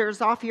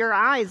blinders off your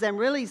eyes and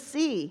really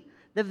see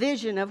the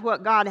vision of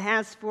what God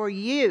has for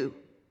you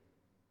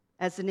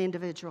as an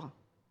individual.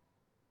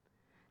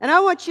 And I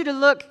want you to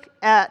look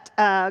at,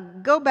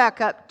 go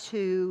back up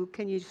to,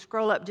 can you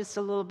scroll up just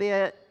a little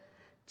bit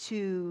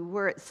to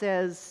where it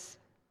says,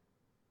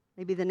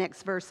 maybe the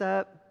next verse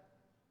up?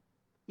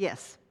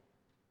 Yes.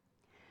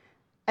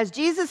 As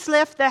Jesus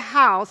left the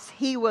house,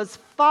 he was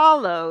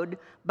followed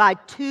by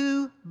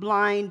 2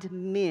 blind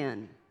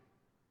men.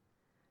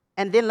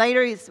 And then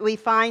later we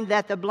find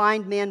that the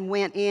blind men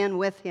went in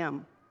with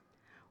him.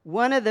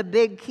 One of the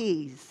big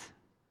keys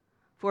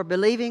for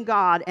believing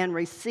God and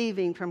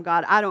receiving from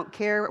God, I don't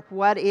care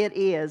what it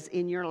is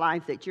in your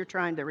life that you're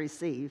trying to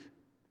receive,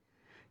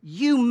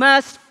 you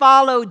must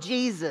follow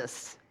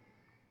Jesus.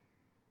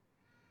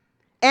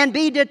 and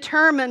be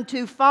determined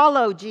to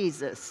follow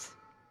Jesus.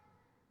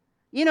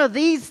 You know,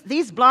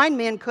 these blind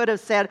men could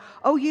have said,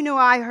 oh, you know,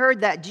 I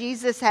heard that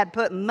Jesus had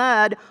put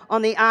mud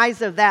on the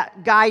eyes of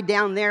that guy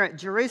down there at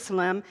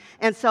Jerusalem,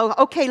 and so,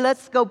 okay,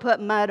 let's go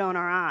put mud on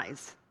our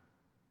eyes.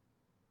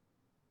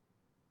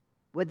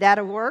 Would that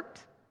have worked?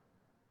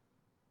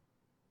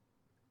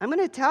 I'm going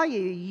to tell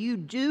you, you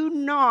do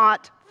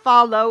not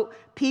follow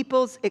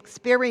people's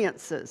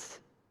experiences.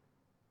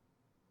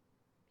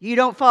 You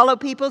don't follow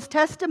people's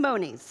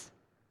testimonies.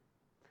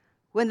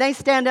 When they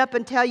stand up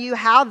and tell you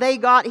how they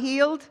got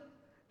healed,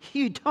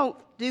 you don't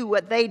do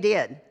what they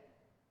did.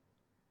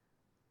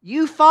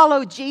 You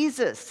follow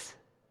Jesus.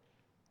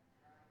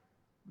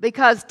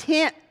 Because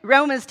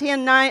Romans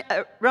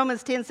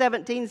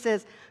 10:17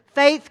 says,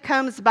 faith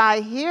comes by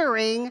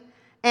hearing,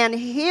 and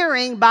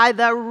hearing by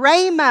the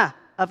rhema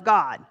of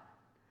God.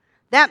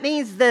 That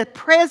means the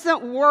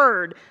present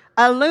word,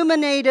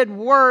 illuminated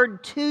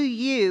word to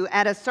you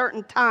at a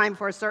certain time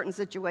for a certain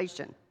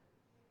situation.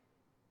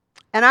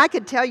 And I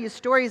could tell you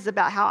stories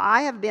about how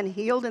I have been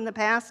healed in the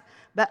past,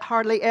 but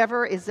hardly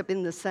ever has it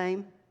been the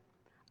same.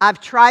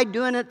 I've tried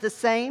doing it the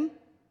same.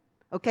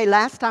 Okay,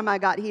 last time I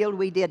got healed,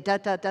 we did da,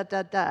 da, da,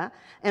 da, da.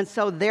 And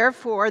so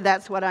therefore,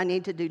 that's what I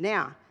need to do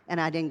now.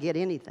 And I didn't get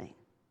anything.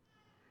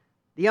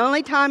 The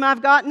only time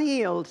I've gotten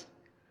healed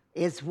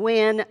is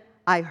when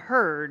I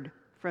heard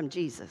from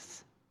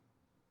Jesus.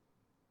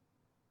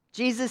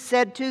 Jesus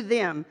said to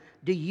them,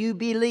 do you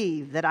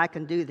believe that I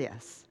can do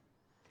this?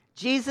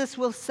 Jesus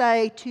will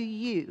say to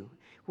you,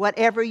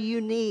 whatever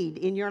you need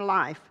in your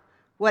life,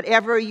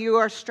 whatever you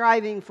are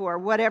striving for,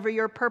 whatever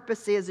your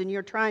purpose is and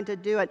you're trying to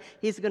do it,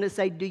 he's going to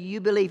say, do you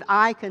believe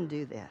I can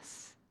do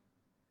this?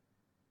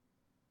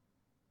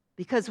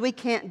 Because we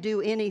can't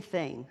do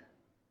anything.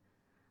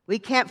 We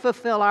can't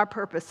fulfill our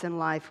purpose in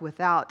life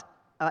without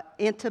an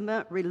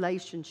intimate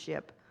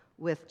relationship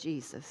with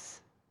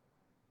Jesus.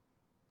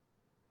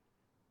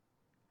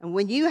 And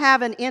when you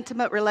have an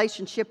intimate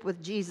relationship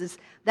with Jesus,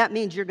 that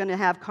means you're going to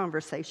have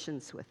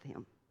conversations with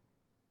him.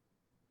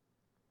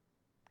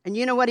 And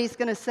you know what he's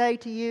going to say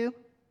to you?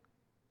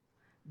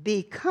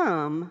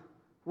 Become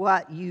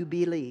what you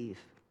believe.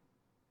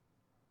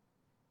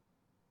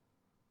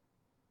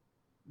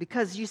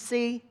 Because you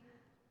see,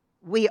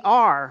 we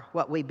are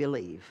what we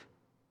believe.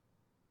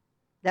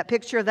 That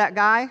picture of that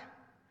guy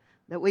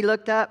that we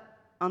looked up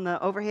on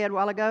the overhead a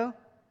while ago,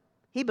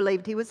 he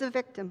believed he was a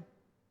victim.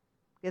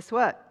 Guess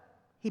what?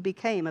 He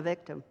became a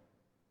victim.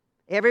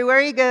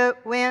 Everywhere he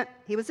went,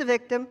 he was a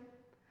victim.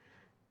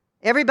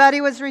 Everybody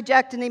was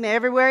rejecting him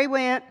everywhere he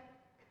went,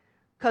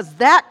 because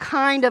that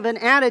kind of an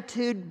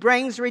attitude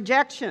brings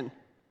rejection.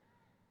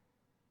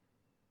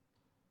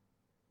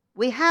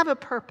 We have a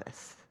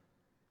purpose.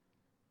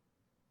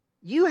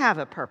 You have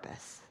a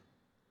purpose.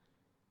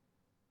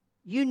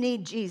 You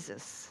need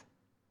Jesus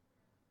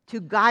to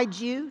guide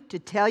you, to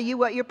tell you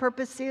what your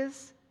purpose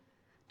is,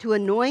 to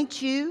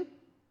anoint you.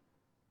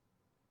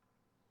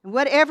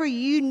 Whatever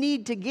you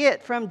need to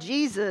get from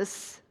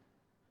Jesus,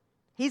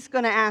 he's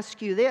going to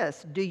ask you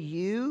this: do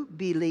you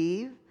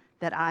believe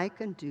that I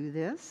can do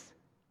this?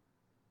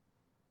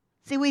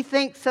 See, we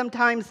think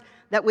sometimes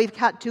that we've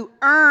got to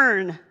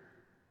earn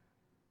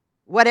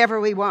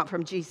whatever we want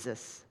from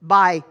Jesus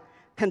by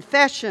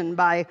confession,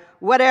 by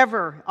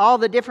whatever, all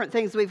the different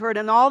things we've heard,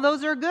 and all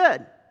those are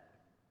good.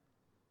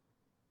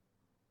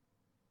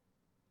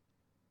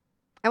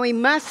 And we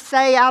must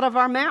say out of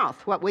our mouth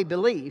what we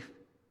believe.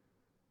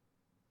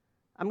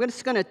 I'm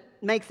just going to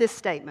make this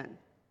statement.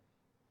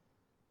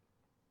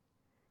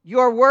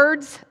 Your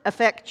words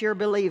affect your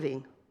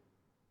believing.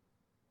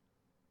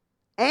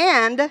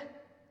 And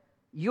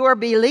your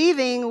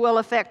believing will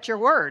affect your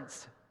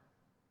words.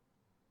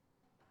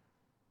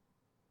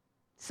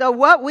 So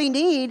what we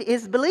need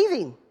is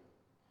believing.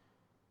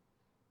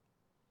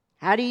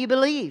 How do you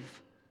believe?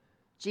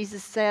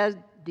 Jesus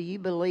said, do you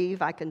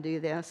believe I can do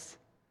this?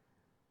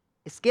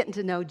 It's getting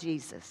to know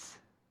Jesus.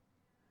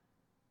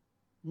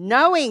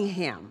 Knowing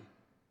him.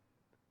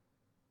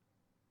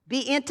 Be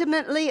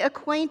intimately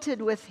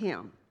acquainted with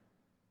him.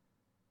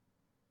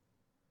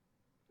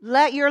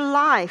 Let your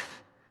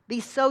life be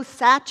so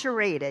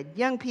saturated,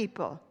 young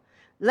people,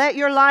 let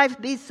your life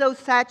be so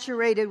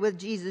saturated with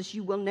Jesus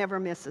you will never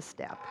miss a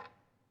step.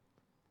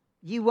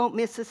 You won't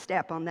miss a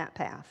step on that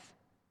path.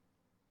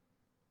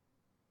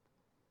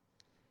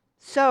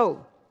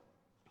 So,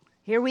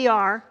 here we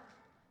are.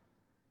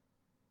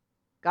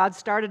 God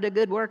started a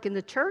good work in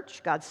the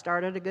church. God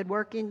started a good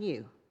work in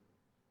you.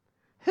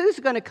 Who's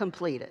going to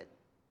complete it?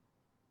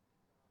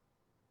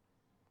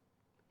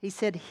 He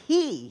said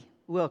he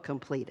will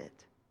complete it.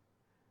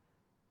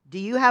 Do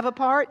you have a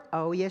part?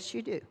 Oh, yes,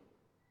 you do.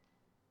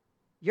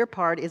 Your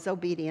part is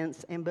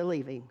obedience and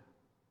believing.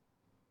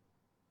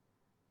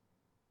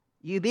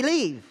 You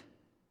believe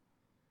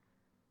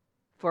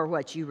for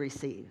what you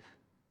receive.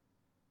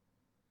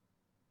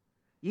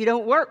 You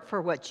don't work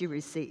for what you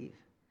receive.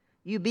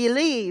 You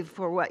believe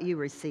for what you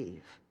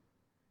receive.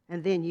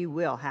 And then you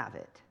will have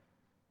it,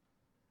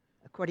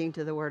 according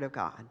to the Word of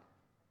God.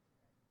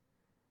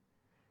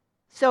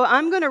 So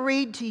I'm going to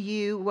read to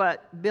you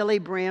what Billy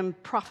Brim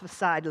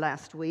prophesied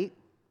last week.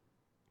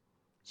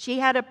 She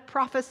had a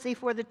prophecy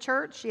for the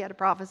church. She had a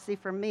prophecy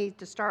for me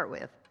to start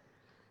with.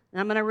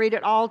 And I'm going to read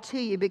it all to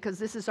you because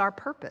this is our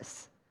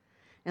purpose.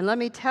 And let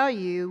me tell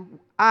you,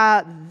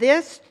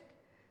 this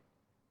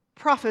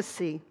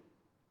prophecy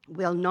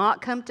will not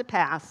come to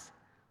pass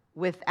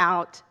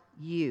without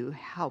you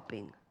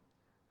helping.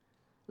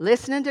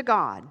 Listening to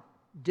God,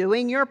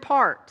 doing your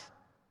part.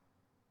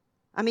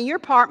 I mean, your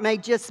part may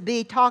just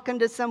be talking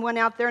to someone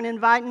out there and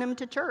inviting them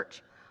to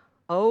church.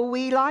 Oh,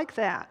 we like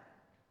that.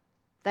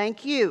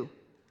 Thank you.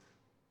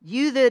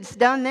 You that's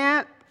done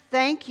that,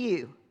 thank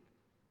you.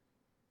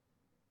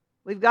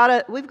 We've got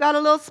a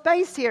little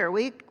space here.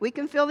 We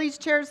can fill these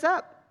chairs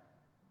up.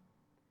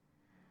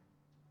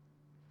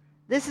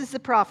 This is the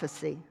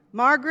prophecy.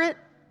 Margaret,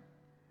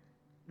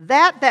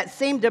 that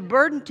seemed a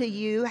burden to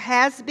you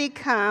has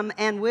become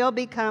and will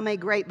become a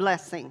great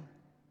blessing.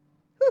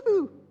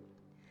 Woo-hoo.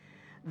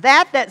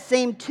 That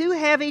seemed too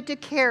heavy to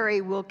carry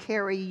will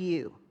carry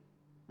you.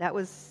 That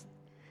was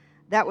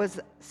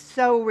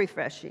so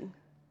refreshing.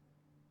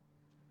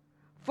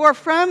 For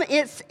from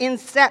its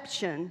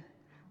inception,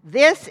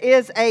 this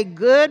is a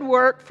good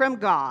work from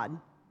God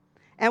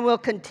and will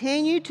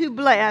continue to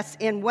bless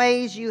in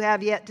ways you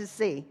have yet to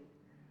see,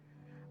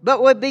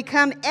 but will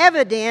become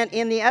evident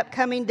in the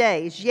upcoming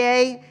days.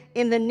 Yea,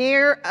 in the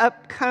near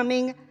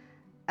upcoming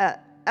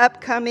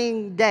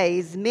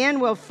days, men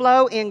will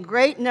flow in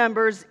great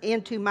numbers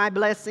into my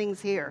blessings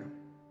here.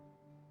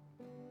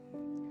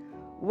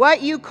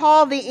 What you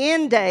call the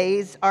end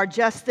days are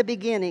just the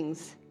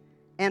beginnings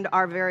and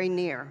are very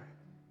near.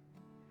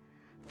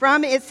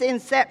 From its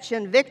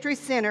inception, Victory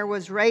Center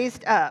was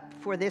raised up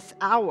for this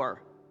hour.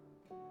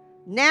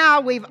 Now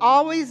we've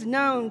always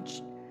known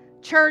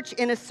church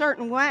in a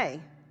certain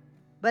way,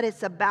 but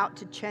it's about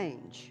to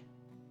change.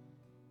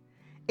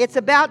 It's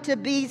about to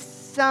be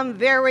some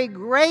very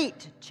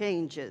great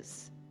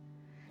changes.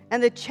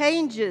 And the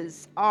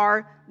changes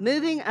are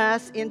moving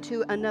us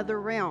into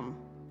another realm.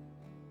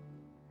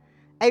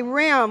 A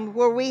realm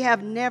where we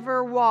have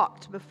never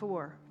walked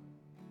before.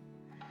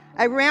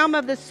 A realm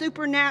of the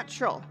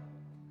supernatural,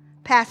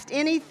 past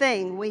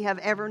anything we have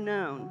ever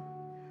known.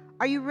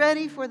 Are you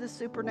ready for the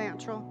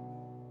supernatural?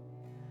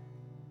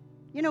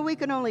 You know, we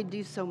can only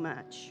do so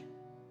much.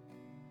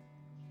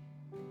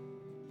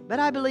 But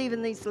I believe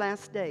in these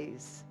last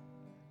days,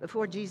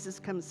 before Jesus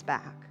comes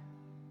back,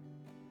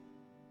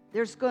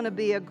 there's going to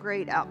be a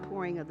great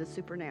outpouring of the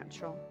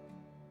supernatural.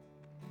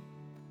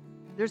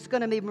 There's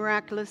going to be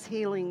miraculous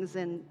healings,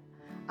 and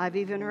I've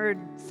even heard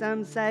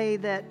some say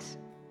that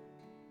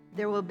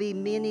there will be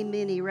many,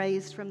 many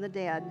raised from the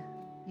dead.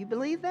 You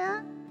believe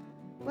that?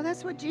 Well,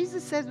 that's what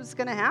Jesus said was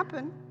going to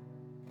happen.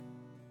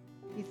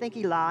 You think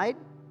he lied?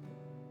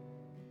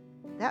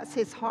 That's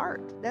his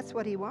heart. That's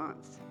what he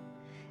wants.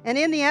 And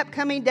in the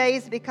upcoming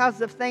days, because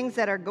of things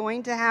that are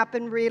going to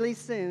happen really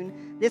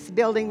soon, this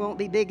building won't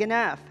be big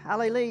enough.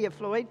 Hallelujah,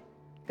 Floyd.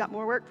 Got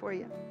more work for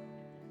you.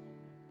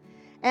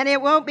 And it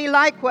won't be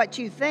like what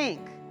you think.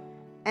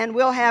 And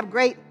we'll have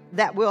great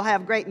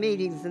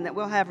meetings and that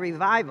we'll have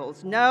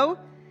revivals. No,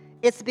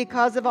 it's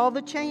because of all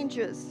the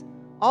changes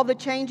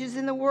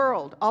in the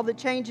world, all the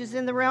changes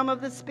in the realm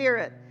of the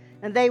Spirit.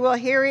 And they will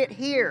hear it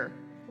here.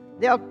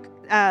 They'll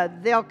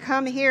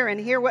come here and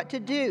hear what to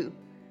do.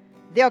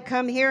 They'll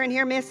come here and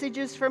hear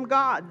messages from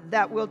God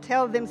that will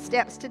tell them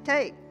steps to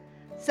take.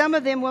 Some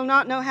of them will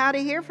not know how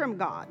to hear from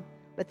God,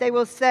 but they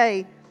will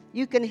say,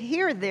 you can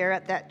hear there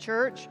at that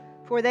church,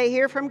 for they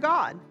hear from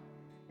God.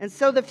 And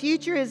so the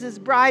future is as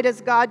bright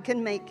as God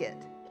can make it.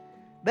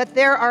 But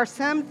there are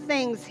some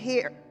things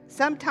here,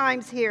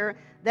 sometimes here,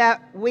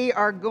 that we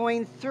are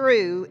going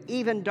through,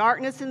 even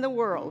darkness in the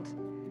world.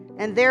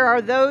 And there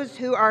are those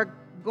who are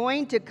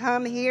going to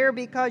come here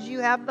because you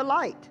have the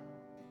light.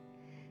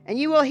 And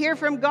you will hear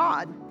from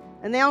God.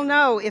 And they'll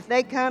know if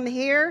they come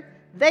here,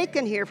 they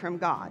can hear from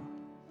God.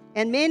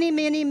 And many,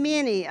 many,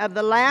 many of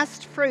the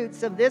last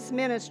fruits of this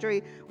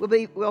ministry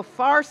will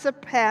far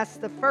surpass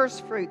the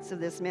first fruits of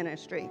this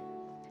ministry.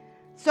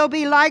 So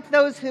be like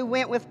those who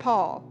went with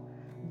Paul.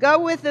 Go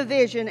with the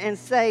vision and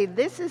say,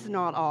 this is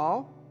not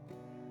all.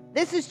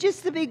 This is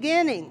just the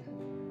beginning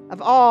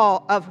of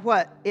all of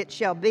what it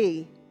shall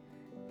be.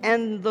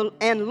 And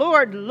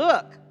Lord,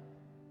 look,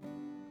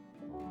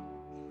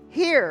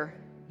 here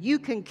you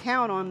can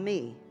count on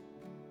me.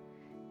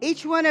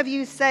 Each one of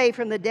you say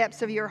from the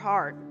depths of your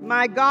heart,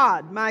 my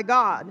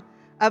God,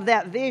 of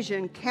that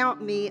vision, count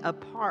me a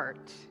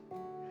part.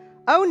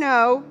 Oh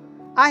no,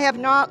 I have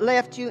not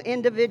left you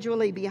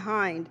individually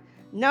behind.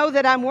 Know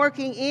that I'm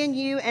working in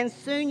you, and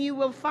soon you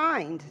will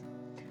find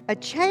a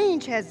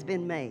change has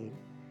been made.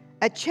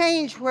 A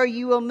change where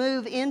you will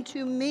move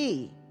into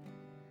me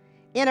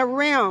in a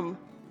realm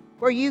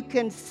where you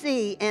can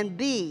see and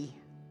be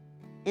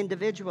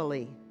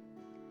individually.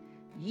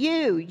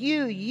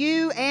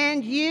 You,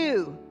 and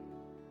you.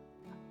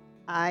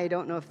 I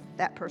don't know if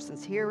that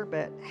person's here,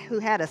 but who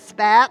had a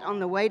spat on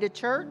the way to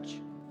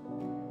church?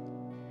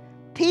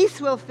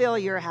 Peace will fill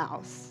your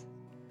house.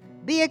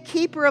 Be a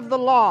keeper of the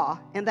law,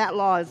 and that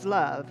law is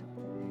love.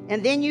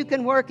 And then you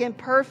can work in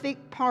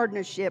perfect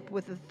partnership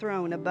with the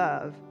throne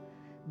above.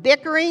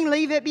 Bickering,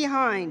 leave it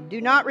behind.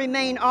 Do not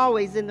remain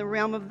always in the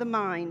realm of the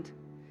mind.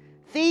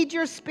 Feed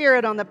your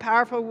spirit on the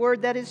powerful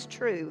word that is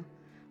true.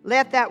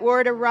 Let that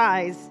word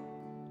arise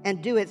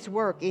and do its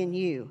work in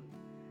you.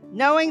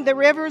 Knowing the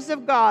rivers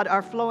of God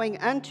are flowing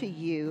unto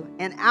you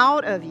and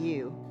out of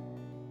you.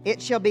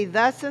 It shall be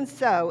thus and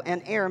so,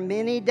 and ere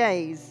many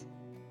days,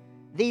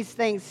 these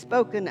things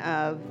spoken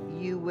of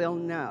you will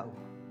know.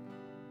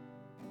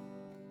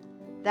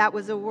 That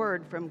was a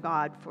word from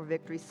God for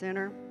Victory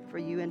Center, for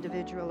you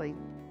individually.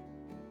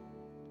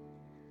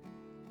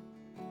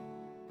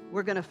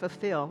 We're going to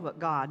fulfill what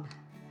God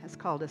has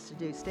called us to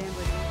do. Stand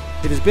with me.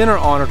 It has been our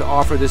honor to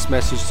offer this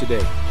message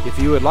today. If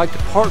you would like to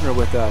partner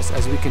with us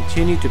as we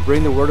continue to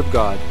bring the Word of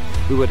God,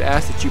 we would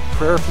ask that you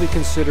prayerfully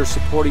consider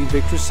supporting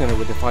Victory Center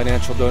with a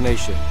financial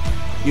donation.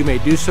 You may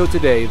do so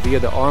today via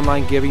the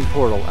online giving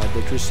portal at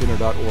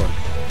victorycenter.org.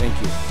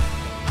 Thank you.